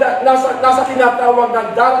 nasa tinatawag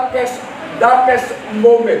na darkest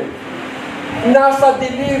moment, nasa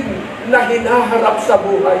dilim na hinaharap sa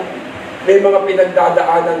buhay. May mga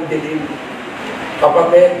pinagdadaanan dilim.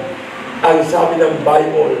 Kapatid, ang sabi ng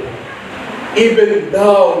Bible, even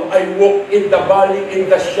now I walk in the valley in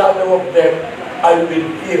the shadow of death, I will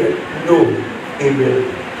fear no evil.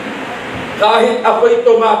 Kahit ako'y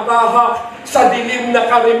tumatahak sa dilim na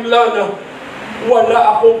karimlan, wala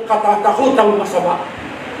akong katatakutang masama.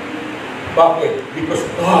 Bakit? Because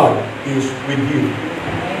God is with you.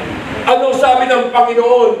 Anong sabi ng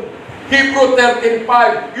Panginoon? Hebrew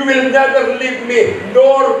 13:5, you will never leave me,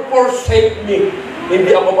 nor forsake me.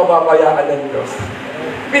 Hindi ako pababayaan ng Diyos.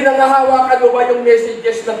 Pinangahawakan mo ba yung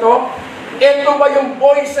messages na to? Ito ba yung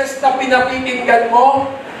voices na pinakikinggan mo?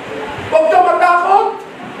 Huwag ka matakot.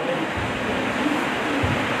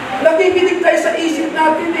 Nakikinig tayo sa isip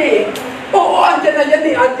natin Oo, andyan na yan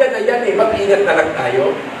andyan na yan Mag-ingat na lang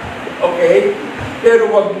tayo. Okay? Pero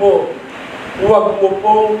huwag mo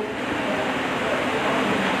pong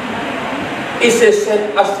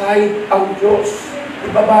isi-set aside ang Diyos.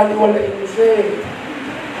 Ibabaliwalain mo siya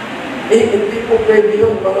hindi po pwede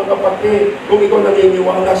yun, mga kapatid. Kung ikaw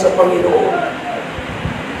naniniwala sa Panginoon,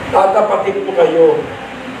 tatapatin po kayo.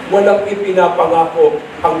 Walang ipinapangako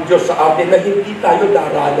ang Diyos sa atin na hindi tayo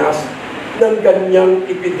daranas ng ganyang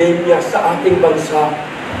epidemya sa ating bansa.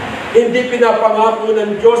 Hindi pinapangako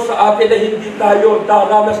ng Diyos sa atin na hindi tayo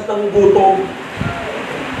daranas ng gutom,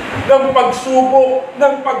 ng pagsubok,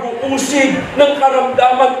 ng pag-uusig, ng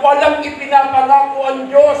karamdaman. Walang ipinapangako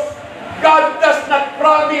ang Diyos. God does not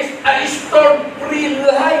promise a storm-free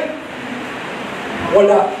life.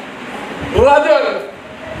 Wala. Rather,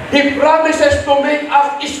 He promises to make us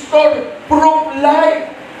storm-proof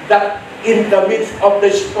life, that in the midst of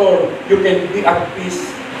the storm, you can be at peace.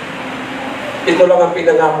 Ito lang ang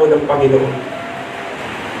pinangako ng Panginoon.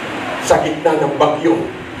 Sa gitna ng bagyo,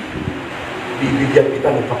 bibigyan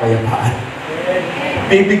kita ng kapayapaan.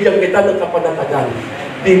 Bibigyan kita ng kapanatagan.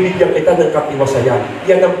 Bibigyan kita ng katiwasayan.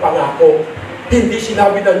 Yan ang pangako. Hindi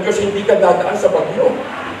sinabi ng Diyos, hindi ka dadaan sa bagyo.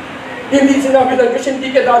 Hindi sinabi ng Diyos,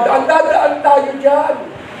 hindi ka dadaan. Dadaan tayo dyan.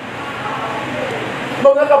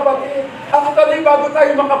 Mga kapatid, actually, bago tayo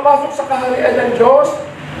makapasok sa kaharian ng Diyos,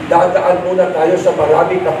 dadaan muna tayo sa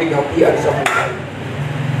maraming kapighatian sa buhay.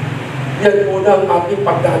 Yan muna ang ating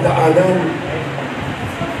pagdadaanan.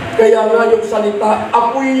 Kaya nga yung salita,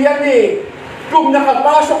 apoy yan eh. Kung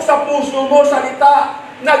nakapasok sa puso mo, salita,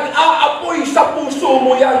 nag-aapoy sa puso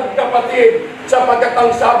mo yan, kapatid. Sapagkat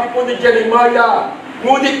ang sabi po ni Jeremiah,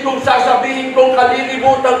 ngunit kung sasabihin kong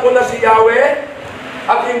kalilimutan ko na si Yahweh,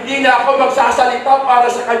 at hindi na ako magsasalita para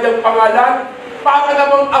sa kanyang pangalan, para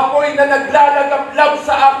namang apoy na naglalagablab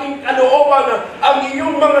sa aking kalooban ang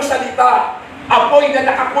iyong mga salita, apoy na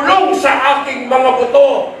nakakulong sa aking mga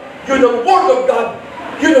buto. Yun ang Word of God.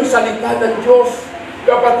 Yun ang salita ng Diyos.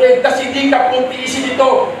 Kapatid, tas hindi ka kung tiisin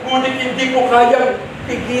ito, ngunit hindi ko kayang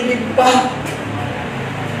pigilin pa.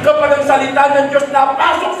 Kapag ang salita ng Diyos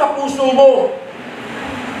napasok sa puso mo,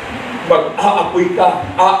 mag-aapoy ka,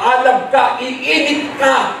 aalab ka, iinit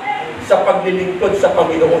ka sa paglilingkod sa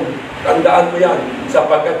Panginoon. Tandaan mo yan,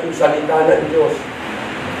 sapagkat yung salita ng Diyos,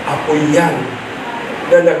 apoy yan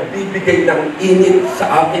na nagbibigay ng init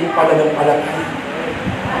sa ating pananampalataya.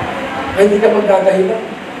 Ay, hindi ka magdadahilan.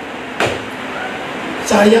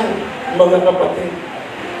 Sayang, mga kapatid.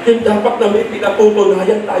 Yung dapat na may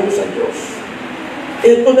pinatutunayan tayo sa Diyos.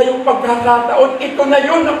 Ito na yung pagkakataon. Ito na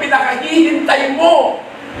yun na pinakahihintay mo.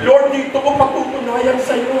 Lord, dito ko patutunayan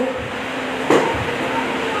sa iyo.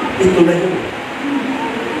 Ito na yun.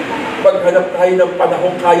 Maghanap tayo ng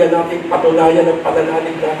panahon kaya natin patunayan ang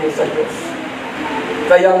pananalig natin sa Diyos.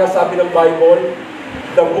 Kaya nga sabi ng Bible,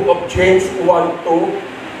 the book of James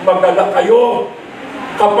 1:2, magala kayo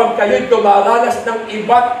kapag kayo'y dumaranas ng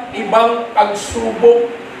iba't ibang pagsubok.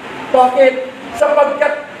 Bakit?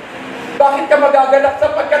 Bakit ka magagalak?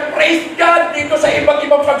 Sapagkat praise God dito sa ibang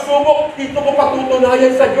ibang pagsubok, dito ko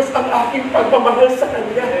patutunayan sa Diyos ang aking pagmamahal sa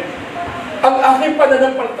Kanya. Ang aking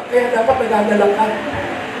pananampalataya, kaya dapat nagagalak ka.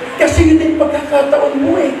 Kasi yun yung pagkakataon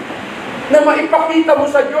mo eh, na maipakita mo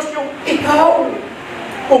sa Diyos yung ikaw,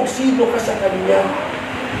 kung sino ka sa Kanya.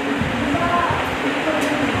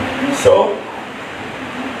 So,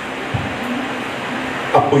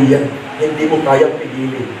 apoy yan. Hindi mo kayang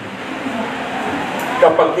pigilin.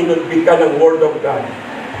 Kapag kinunbig ka ng Word of God,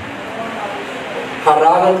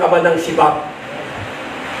 harangan ka man ng sibak,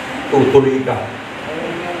 tutuloy ka.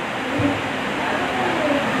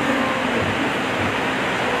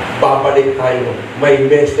 Babalik tayo. My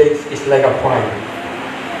message is like a fire.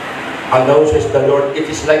 Announces the Lord, it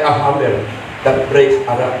is like a hammer that breaks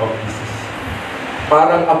a rock of pieces.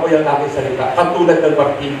 Parang apoy ang aking salita, katulad ng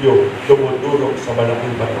martilyo, dumudurog sa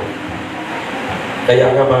malaking bato.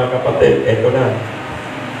 Kaya nga mga kapatid, eto na.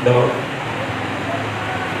 No?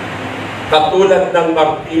 Katulad ng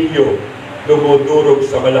martilyo, dumudurog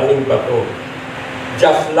sa malaking bato.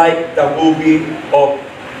 Just like the movie of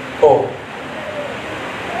Thor.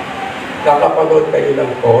 Nakapanood kayo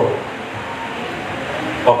ng Thor?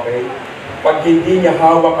 Okay. Pag hindi niya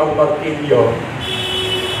hawak ang martilyo,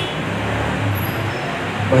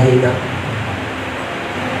 mahina.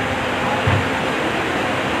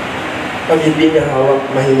 Pag hindi niya hawak,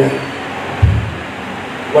 mahina.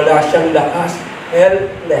 Wala siyang lakas.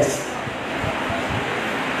 Helpless.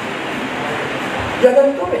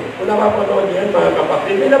 Yan to eh. Kung nakapanood yan, mga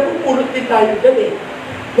kapatid, may napupulot din tayo dyan eh.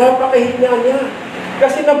 Napakahina niya.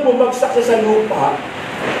 Kasi nang bumagsak siya sa lupa,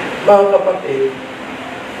 mga kapatid,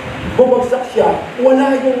 bumagsak siya,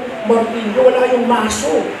 wala yung martilyo, wala yung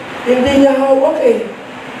maso. Hindi niya hawak eh.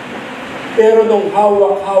 Pero nung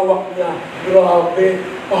hawak-hawak niya, grabe,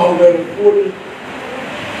 powerful.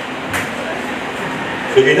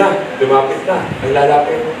 Sige na, lumapit na, ang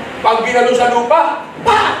lalapit. Pag ginalo sa lupa,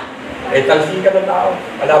 pa! Eh, talsika ng tao.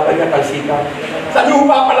 Palapan niya, talsika. Sa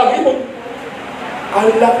lupa pa lang yun. Ang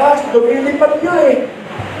lakas, lumilipat niya eh.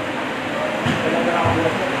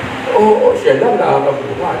 Oo, siya lang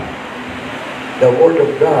nakakabuhan. The Word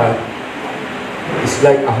of God is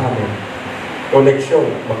like a hammer. Connection,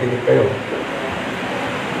 makinig kayo.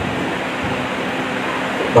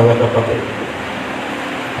 Mga kapatid.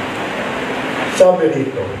 Sabi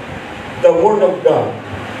dito, the Word of God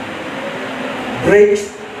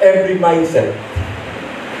breaks every mindset.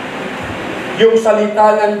 Yung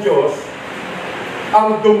salita ng Diyos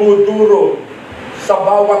ang dumuduro sa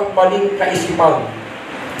bawat maling kaisipan.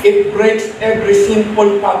 It breaks every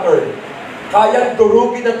sinful pattern. Kaya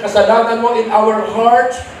durugin ang kasalanan mo in our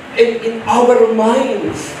hearts and in our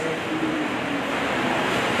minds.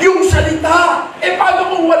 Yung salita, eh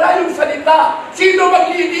paano kung wala yung salita? Sino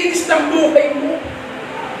maglilinis ng buhay mo?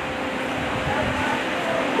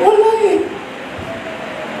 Wala eh.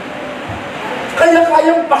 Kaya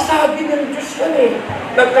kayang basagin ng Diyos yan eh,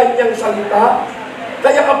 ng kanyang salita.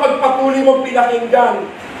 Kaya kapag patuloy mong pinakinggan,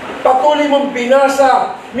 patuloy mong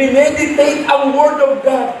binasa, mineditate ang Word of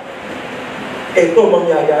God, ito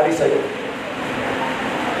mangyayari sa'yo.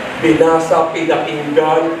 Binasa,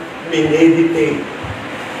 pinakinggan, mineditate.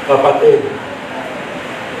 Kapatid,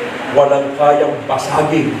 walang kayang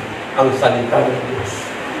basagin ang salita ng Diyos.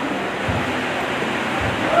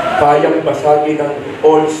 Kayang basagin ang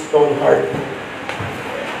all stone heart,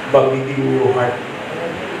 magiging new heart.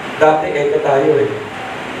 Dati, eto tayo eh.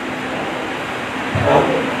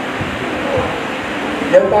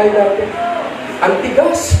 Yan tayo dati. Ang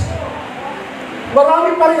tigas.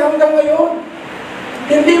 Marami pa rin hanggang ngayon.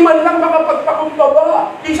 Hindi man lang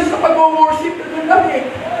makapagpakumbaba. Isa sa pag-worship, ito lang eh.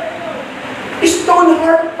 Stone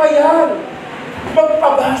heart pa yan.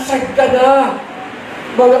 Magpabasag ka na,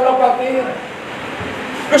 mga kapatid.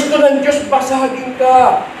 Gusto ng Diyos basagin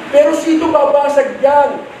ka. Pero sino babasag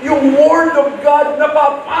yan? Yung Word of God na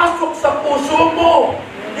papasok sa puso mo.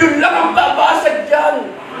 Yun lang ang babasag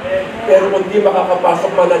dyan. Pero kung di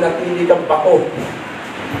makakapasok, mananatili kang bako,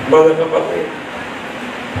 mga kapatid.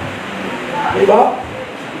 Diba?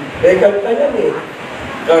 May kanta yan eh.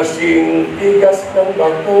 Kasing tigas ng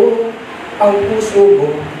bako ang puso mo.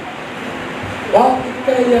 Bakit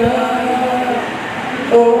kaya?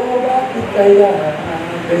 Oh, bakit kaya?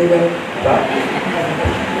 Bakit?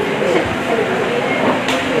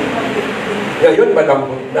 Ngayon,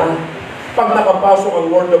 malambot na. Pag nakapasok ang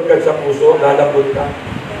Word of God sa puso, lalambot ka.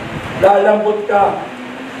 Lalambot ka.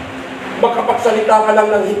 Makapagsalita ka lang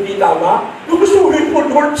ng hindi tama. Sorry po,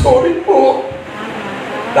 Lord, sorry po.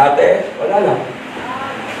 Dati, wala lang.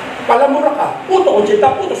 Palamura ka. Puto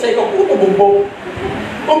kutsita, puto sa ikaw, puto bumbong.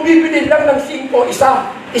 Kung bibili lang ng 5,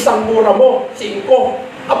 isang mura mo, 5.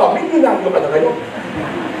 Aba, milyonaryo ka na ngayon.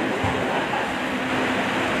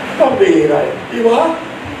 Pambira eh. Di ba?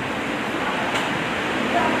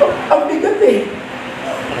 Ang bigat eh.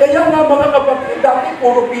 Kaya nga mga kapatid, dati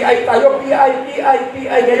puro PI tayo, PI,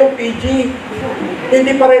 ngayon PG.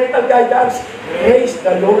 Hindi parental guidance. Praise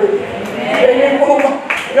the Lord.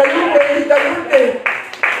 Ngayon praise the Lord eh.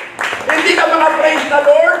 Hindi ka mga praise the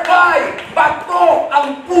Lord. Why? Bato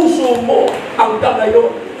ang puso mo hanggang ngayon.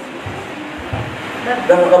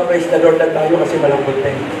 Nakaka-praise the Lord lang tayo kasi malambot na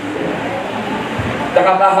eh.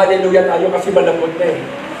 Nakaka-hallelujah tayo kasi malambot na eh.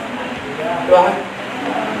 Diba?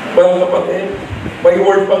 Mga kapatid, may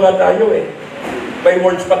word pa nga tayo eh. May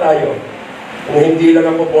words pa tayo. Kung hindi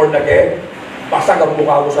lang ako born again, basag ang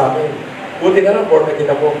mukha mo sa akin. Buti na lang born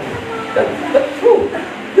again ako. That's true.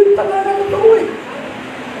 Yun talaga totoo eh.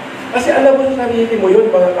 Kasi alam mo sa sarili mo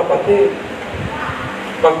yun, mga kapatid.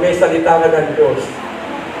 Pag may salita ka ng Diyos,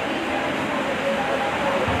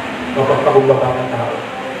 mapagpakumbaba ka tao.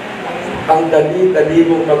 Ang dali-dali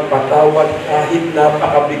mong magpatawad kahit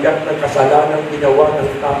napakabigat ng kasalanan ginawa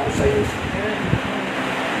ng tao sa iyo.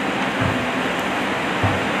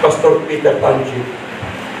 Pastor Peter Tanji,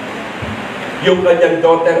 yung kanyang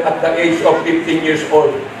daughter at the age of 15 years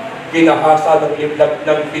old, kinahasa ng 7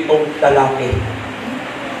 lalaki.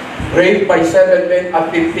 Raised by 7 men at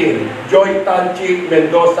 15. Joy Tanji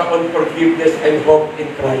Mendoza on forgiveness and hope in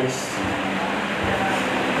Christ.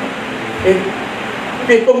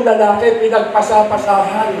 7 lalaki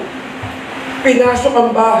pinagpasapasahan. Pinasok ang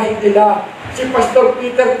bahay nila. Si Pastor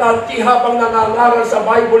Peter Tanji habang nangangaral sa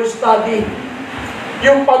Bible study,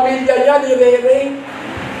 yung pamilya niya nire-rape.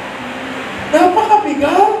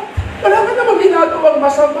 Napakabigat. Wala ka namang ginagawang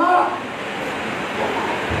masama.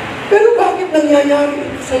 Pero bakit nangyayari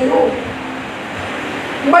ito sa iyo?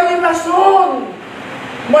 May rason.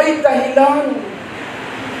 May dahilan.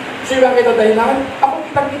 Sila kita dahilan? Ako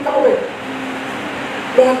kitang-kita ko eh.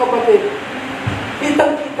 Mga kapatid,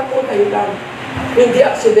 kitang-kita ko dahilan. Hindi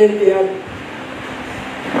aksidente yan.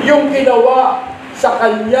 Yung ginawa sa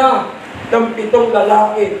kanya ng 7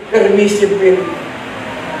 lalaki, permissive will.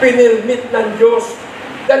 Pinirmit ng Diyos.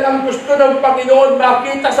 Dahil ang gusto ng Panginoon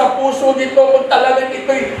makita sa puso nito kung talagang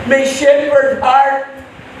ito'y may shepherd heart.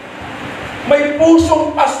 May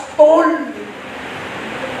pusong pastol.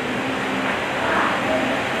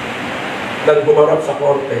 Nang humarap sa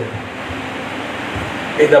korte,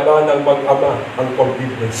 pinaba ng mag-ama ang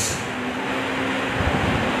forgiveness.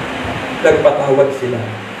 Nagpatawad sila.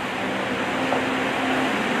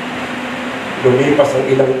 Lumipas ang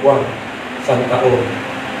ilang buwan, isang taon.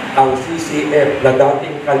 Ang CCF na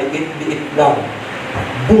dating kaliit-liit lang,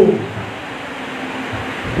 boom!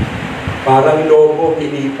 Parang lobo,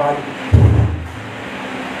 hinipan.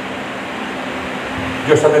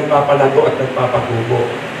 Diyos ang nagpapalago at nagpapagubo.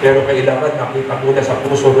 Pero kailangan nakita ko na sa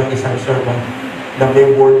puso ng isang servant na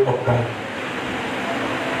may word of God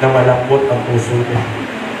na malambot ang puso niya.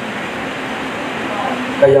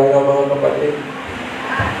 Kaya nga mga kapatid,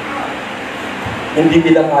 hindi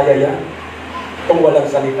nila kaya yan kung walang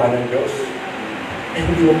salita ng Diyos.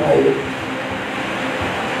 Hindi mo kaya.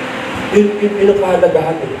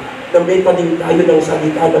 Pinakahalagaan na may tanim tayo ng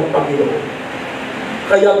salita ng Panginoon.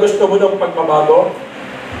 Kaya gusto mo ng pagbabago?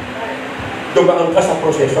 Dumaan ka sa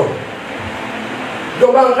proseso.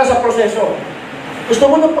 Dumaan ka sa proseso. Gusto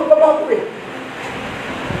mo ng pagbabago eh.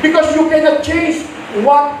 Because you cannot change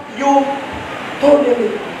what you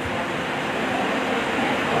tolerate.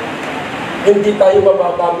 Hindi tayo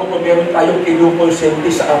mababago kung meron tayong kinukonsente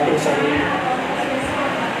sa ating sarili.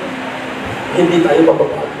 Hindi tayo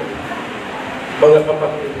mababago. Mga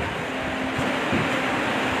kapatid,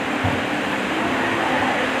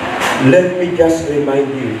 let me just remind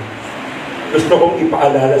you, gusto kong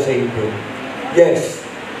ipaalala sa inyo, yes,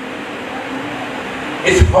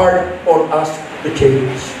 it's hard for us to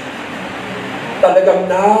change. Talagang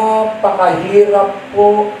napakahirap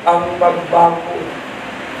po ang pagbago.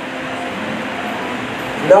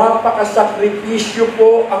 Napakasakripisyo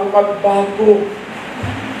po ang pagbago.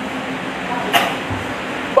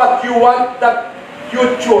 But you want that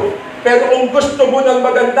future. Pero kung gusto mo ng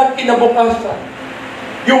magandang kinabukasan,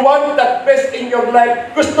 you want that best in your life,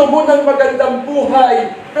 gusto mo ng magandang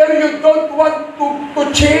buhay, pero you don't want to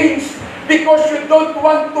change because you don't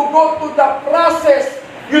want to go to the process.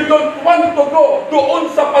 You don't want to go doon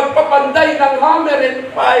sa pagpapanday ng hammer and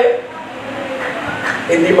fire.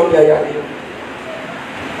 Hindi mangyayari yun.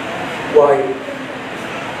 Why?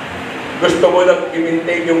 Gusto mo lang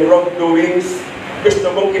i-maintain yung wrongdoings?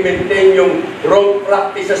 Gusto mong i-maintain yung wrong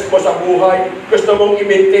practices mo sa buhay? Gusto mong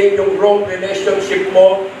i-maintain yung wrong relationship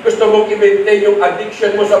mo? Gusto mong i-maintain yung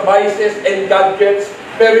addiction mo sa vices and gadgets?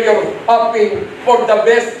 Pero you're hoping for the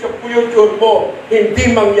best sa future mo.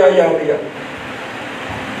 Hindi mangyayari yan.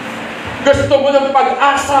 Gusto mo ng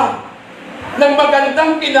pag-asa ng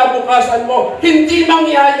magandang kinabukasan mo. Hindi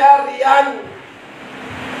mangyayari yan.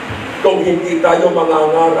 Kung hindi tayo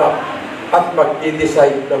mangangarap at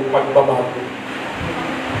mag-decide ng pagbabago.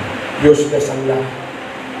 Useless ang lahat.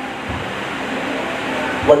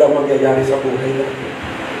 Walang mangyayari sa buhay natin.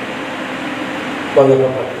 Mga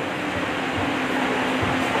kapatid.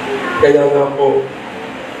 Kaya nga po,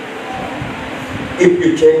 if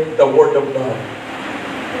you check the Word of God,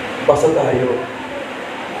 basa tayo.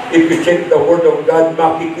 If you check the Word of God,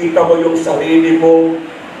 makikita mo yung sarili mo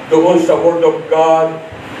doon sa Word of God,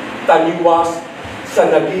 taliwas sa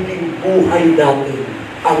nagiging buhay natin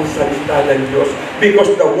ang salita ng Diyos.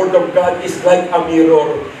 Because the Word of God is like a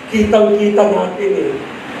mirror. Kitang-kita natin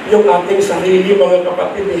yung ating sarili, mga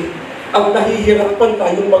kapatid Ang nahihirapan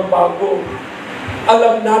tayong magbago.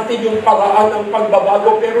 Alam natin yung paraan ng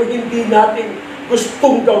pagbabago, pero hindi natin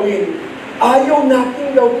gustong gawin. Ayaw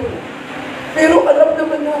natin gawin. Pero alam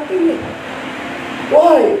naman natin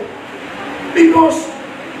Why? Because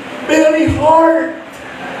very hard.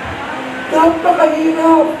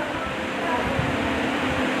 Napakahirap.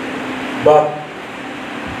 But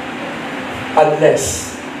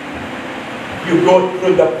unless you go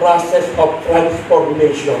through the process of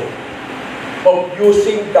transformation, of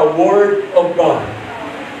using the Word of God,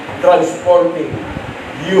 transforming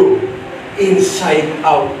you inside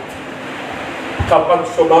out. Kapag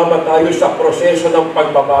sumama tayo sa proseso ng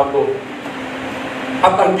pagbabago,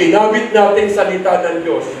 at ang ginamit natin salita ng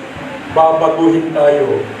Diyos, babaguhin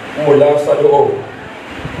tayo mula sa loob,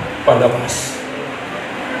 palabas.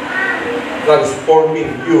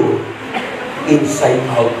 Transforming you inside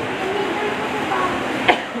out.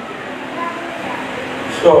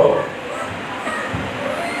 So,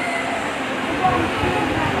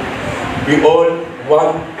 we all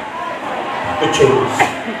want to change.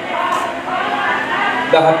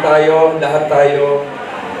 Lahat tayo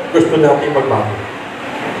gusto natin magbago.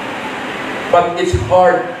 But it's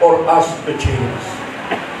hard for us to change.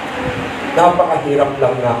 Napakahirap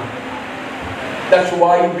lang nga. That's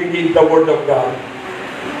why we need the Word of God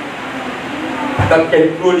that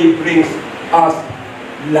can truly bring us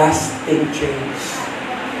lasting change.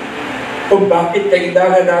 Kung bakit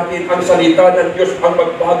kailangan natin ang salita ng Diyos ang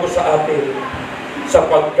magbago sa atin,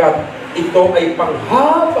 sapagkat ito ay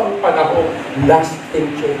panghabang panahon,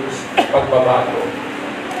 lasting change, pagbabago.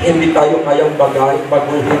 Hindi tayo kayang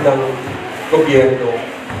baguhin ng gobyerno.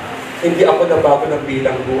 Hindi ako nabago ng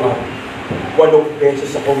bilangguan. 8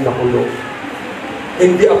 beses akong nakulong.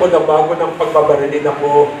 Hindi ako nabago ng pagbabarilin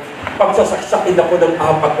ako, pagsasaksakin ako ng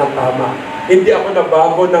 4 na tama. Hindi ako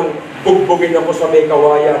nabago ng bugbugin ako sa may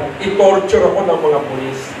kawayan. I-torture ako ng mga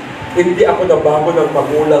pulis. Hindi ako nabago ng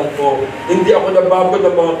magulang ko. Hindi ako nabago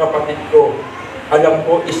ng mga kapatid ko. Alam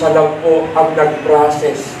ko, isa lang po ang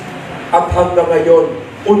nag-process. At hanggang ngayon,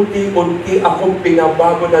 unti-unti akong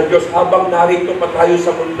pinabago ng Diyos habang narito pa tayo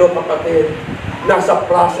sa mundo, kapatid. Nasa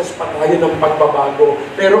process pa tayo ng pagbabago.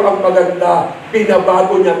 Pero ang maganda,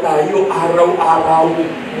 pinabago niya tayo araw-araw.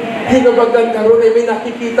 Hindi na maganda ron, may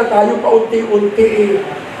nakikita tayo paunti-unti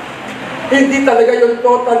Hindi talaga yung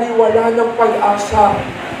totally wala ng pag-asa.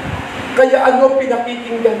 Kaya ano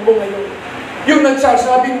pinakikinggan mo ngayon? Yung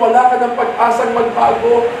nagsasabing wala ka ng pag-asang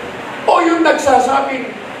magbago? O yung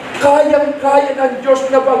nagsasabing kayang-kaya ng Diyos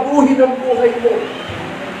na baguhin ang buhay mo?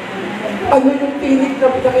 Ano yung tinig na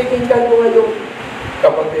pinakikinggan mo ngayon,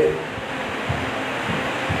 kapatid?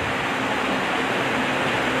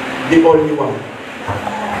 The only one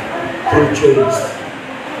through change.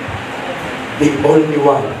 The only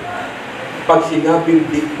one. Pag sinabing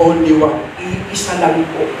the only one, iisa lang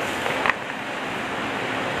po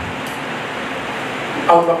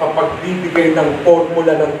ang makapagbibigay ng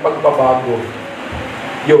formula ng pagbabago,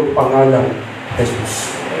 yung pangalan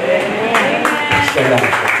Jesus. Siya lang.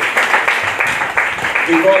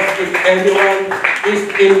 Because if anyone is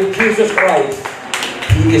in Jesus Christ,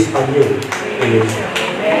 He is a new creation.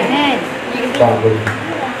 Bago.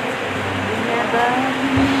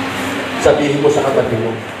 Sabihin mo sa katabi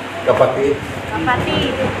mo, kapatid,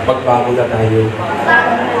 magbago na tayo.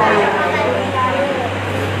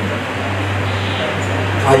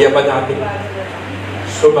 Kaya ba natin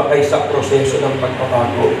sumakay sa proseso ng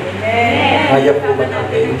pagbabago? Kaya po ba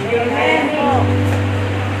natin?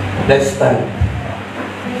 Let's stand.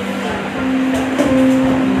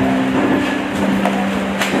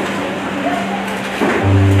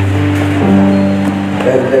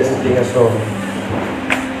 And let's sing a song.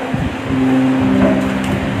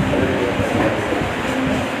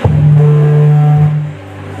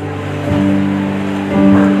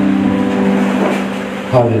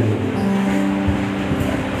 Hallelujah.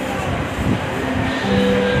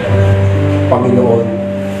 Panginoon,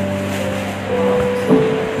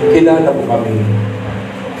 kilala mo kami.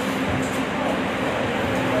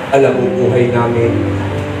 Alam mo buhay namin.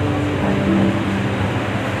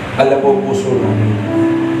 Alam mo puso namin.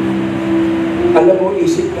 Alam mo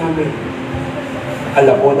isip namin.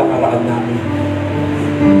 Alam mo nakaraan namin.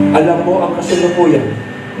 Alam mo ang kasalukuyan.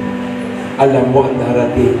 Alam mo ang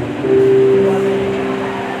darating.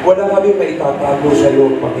 Wala kami maitatago sa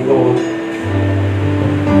iyo, Panginoon.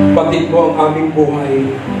 Batid mo ang aming buhay.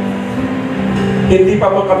 Hindi pa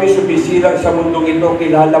man kami sumisilang sa mundong ito,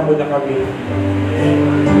 kilala mo na kami.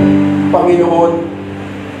 Panginoon,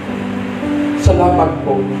 salamat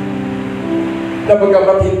po na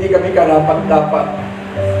bagamat hindi kami karapat-dapat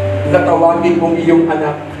na tawagin mong iyong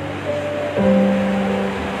anak,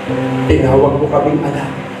 tinawag mo kaming anak.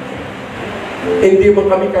 Hindi mo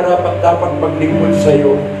kami karapat-dapat maglingkod sa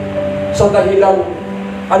iyo sa dahilan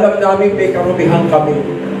alam namin may karumihan kami,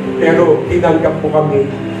 pero tinanggap mo kami.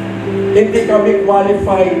 Hindi kami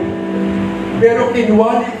qualified, pero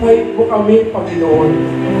kinwalified mo kami, Panginoon.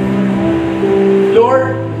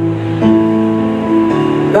 Lord,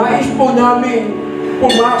 nais po namin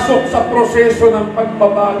pumasok sa proseso ng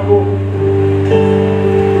pagbabago,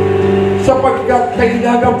 sapagkat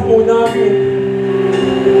kailangan po namin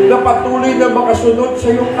na patuloy na makasunod sa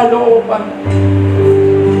iyong kalooban.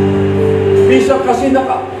 Minsan kasi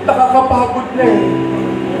nakakapagod na eh.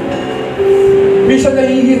 Minsan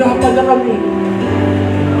nahihirapan na kami.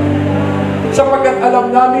 Sapagkat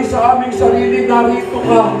alam namin sa aming sarili, narito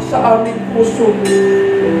ka sa aming puso.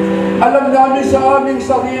 Alam namin sa aming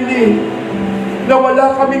sarili na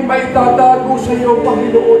wala kaming maitatago sa iyo,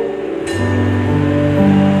 Panginoon.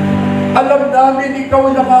 Alam namin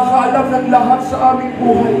ikaw nakakaalam ng lahat sa aming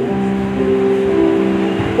buhay.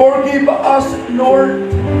 Forgive us,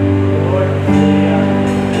 Lord.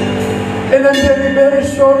 And I'm very, very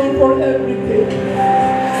sorry for everything.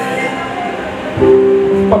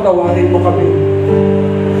 Patawarin mo kami.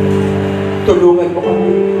 Tulungan mo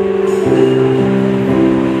kami.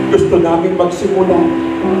 Gusto namin magsimula.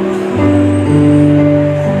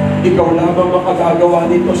 Ikaw lamang makagagawa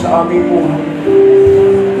nito sa aming buhay.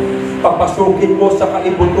 Papasukin mo sa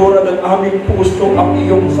kaibuturan ng aming puso ang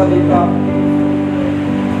iyong salita,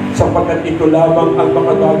 sapagkat ito lamang ang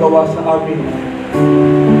makagagawa sa amin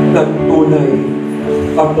ng tunay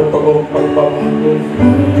ang totoong pagbabago.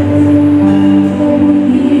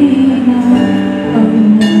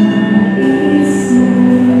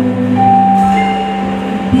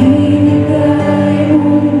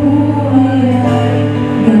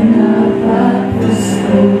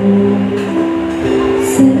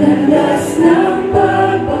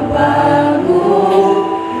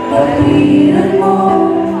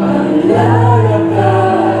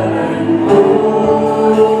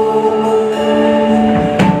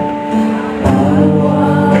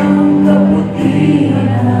 Awang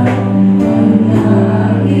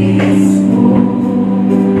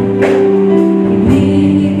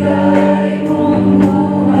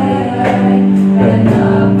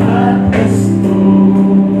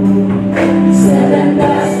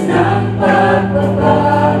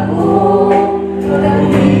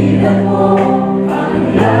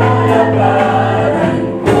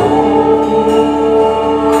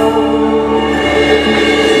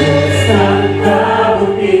ang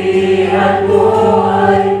kabutihan mo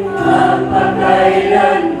ay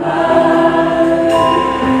magpakailanman.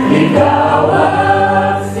 Ikaw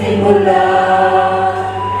ang simula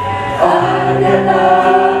at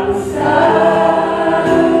katapusan.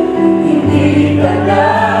 Hindi ka na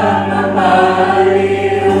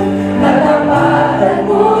mamaliw, katapatan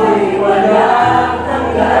mo'y walang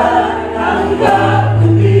hanggan. Ang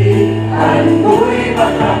kabutihan mo'y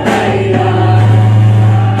magpakailanman.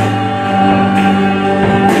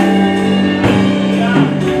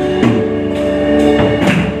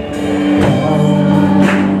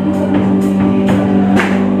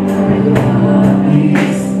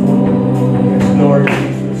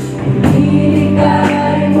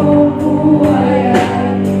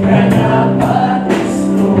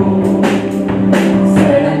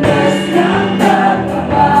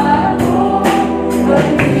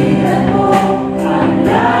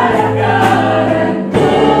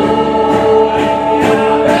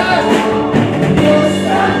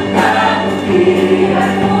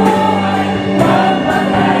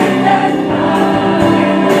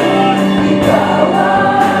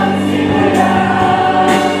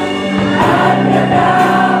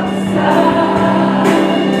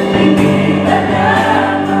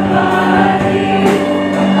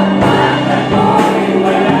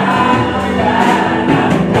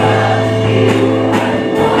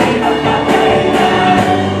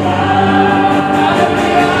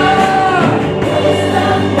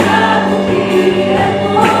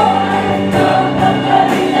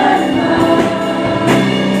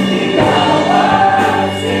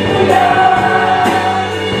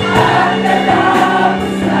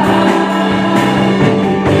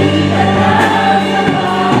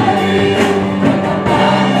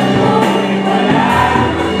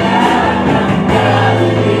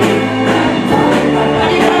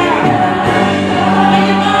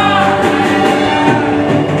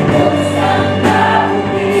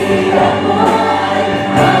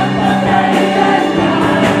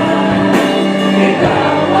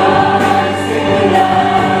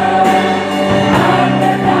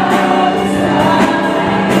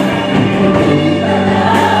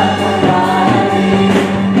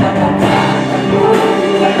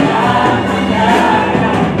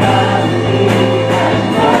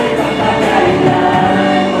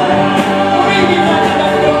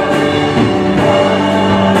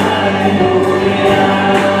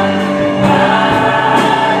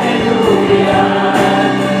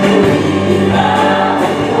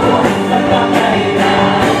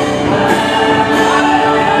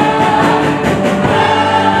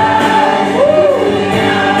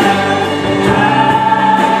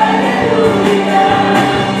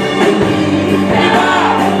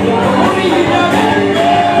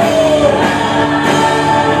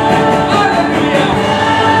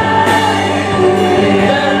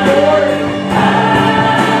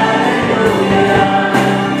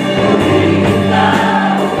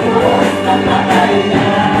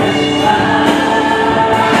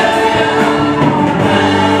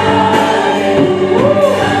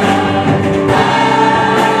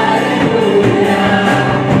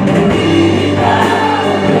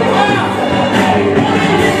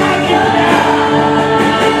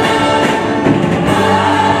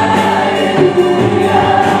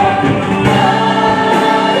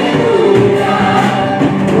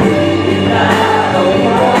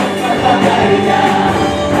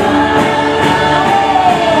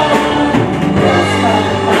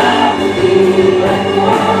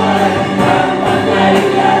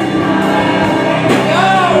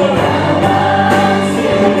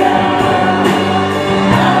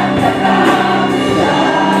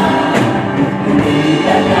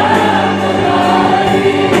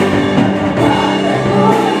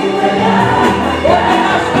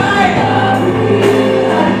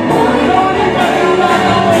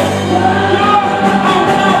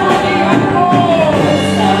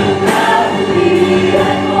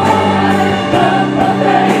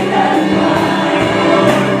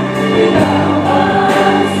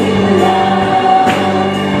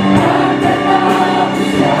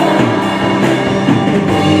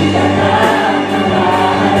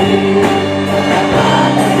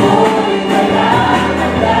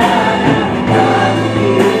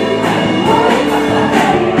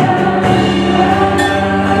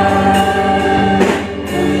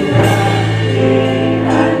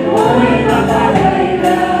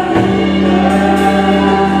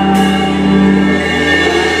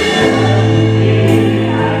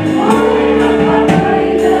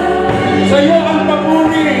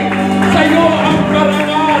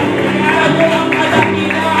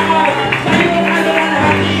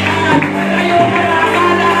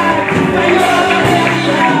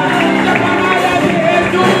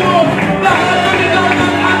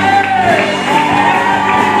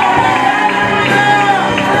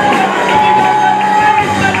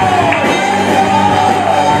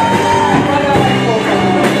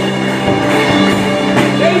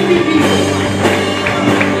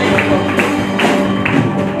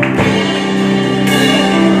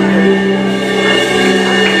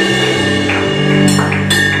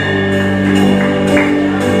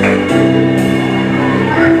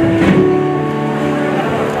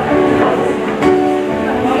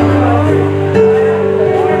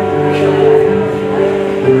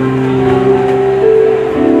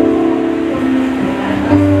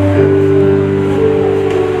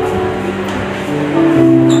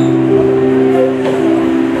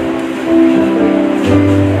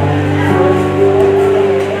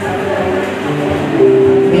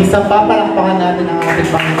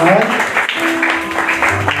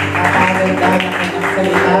 magsasalita ng kanyang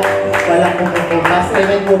salita, walang pumupukas.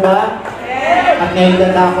 Amen po ba? At ngayon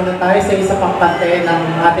dadako na tayo sa isa pang parte ng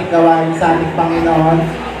ating gawain sa ating Panginoon,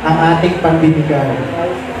 ang ating pagbibigay.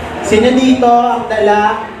 Sino dito ang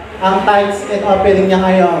dala ang tithes and offering niya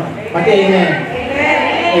ngayon? Mag-amen.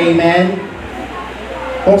 Amen.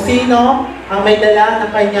 Kung sino ang may dala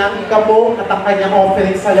ng kanyang ikapo at ang kanyang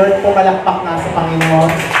offering sa Lord, pumalakpak na sa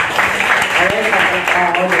Panginoon. Ayan,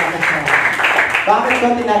 bakit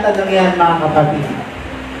ko tinatanong yan, mga kapatid?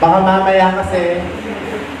 Baka mamaya kasi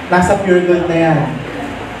nasa pure gold na yan.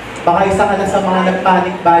 Baka isa ka na sa mga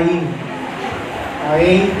nag-panic buying.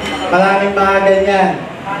 Okay? Maraming mga ganyan.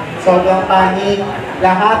 Sobrang panic.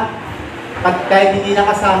 Lahat. At kahit hindi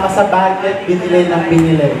nakasama sa budget, binili ng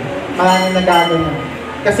binili. Maraming nagagano.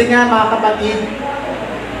 Kasi nga mga kapatid,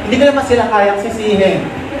 hindi ko naman sila kayang sisihin.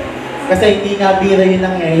 Kasi hindi nga biro yung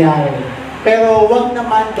nangyayari. Pero huwag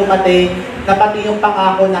naman dumating na pati yung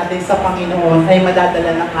pangako natin sa Panginoon ay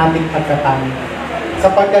madadala ng ating pagkatani.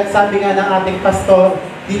 Sapagkat sabi nga ng ating pastor,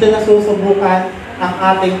 dito nasusubukan ang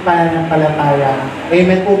ating pananampalataya.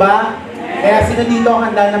 Amen po ba? Kaya sino dito ang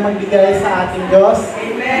handa na magbigay sa ating Diyos?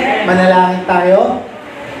 Amen. Manalangin tayo.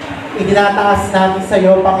 Itinataas namin sa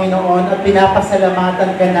iyo, Panginoon, at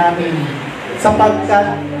pinapasalamatan ka namin.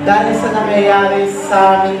 Sapagkat dahil sa nangyayari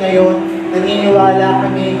sa amin ngayon, naniniwala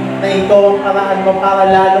kami na ito ang paraan mo para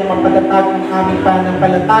lalong mapatatag ang aming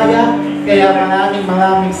pananampalataya. Kaya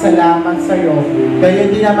maraming salamat sa iyo.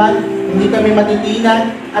 Gayon din naman, hindi kami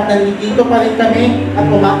matitinan at nandito pa rin kami at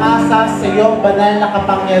umaasa sa iyong banal na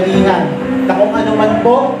kapangyarihan. Na kung ano man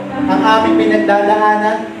po ang aming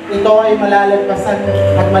pinagdadaanan, ito ay malalagpasan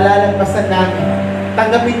at malalagpasan namin.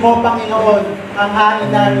 Tanggapin mo, Panginoon, ang hain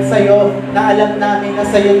namin sa iyo na alam namin na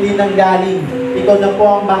sa iyo din ang galing. Ikaw na po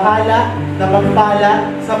ang bahala na magpala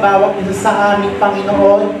sa bawat isa sa aming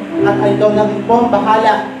Panginoon at ikaw na rin po ang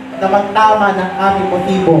bahala na magtama ng aming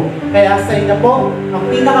motibo. Kaya sa iyo na po ang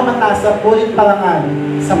pinakamataas na pulit parangal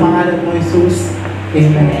sa pangalan mo, Jesus.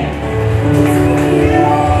 Amen.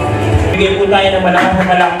 Bigyan po tayo ng malakas na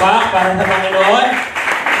palakpak para sa Panginoon.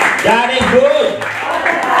 God is good!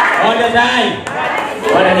 All the time!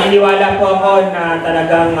 Naniniwala po ako na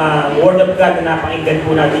talagang Word of God na napakinggan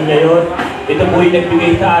po natin ngayon. Ito po yung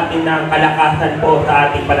nagbigay sa atin ng kalakasan po sa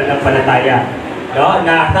ating pananampalataya. No?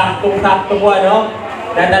 Na saktong-sakto po, ano?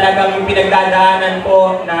 Na talagang yung pinagdadaanan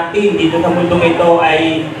po natin dito sa mundong ito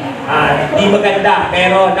ay di maganda.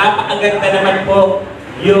 Pero napakaganda naman po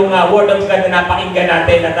yung Word of God na napakinggan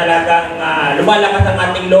natin na talagang lumalakas ang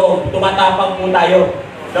ating loob. Tumatapang po tayo.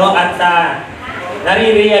 No? At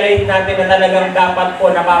nare-realize natin na talagang dapat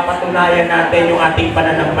po napapatunayan natin yung ating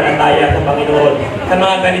pananampalataya sa Panginoon sa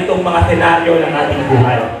mga ganitong mga senaryo ng ating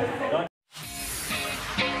buhay.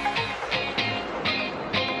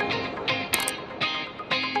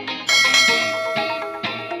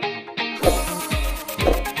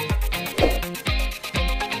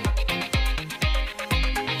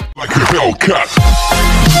 Like a Hellcat.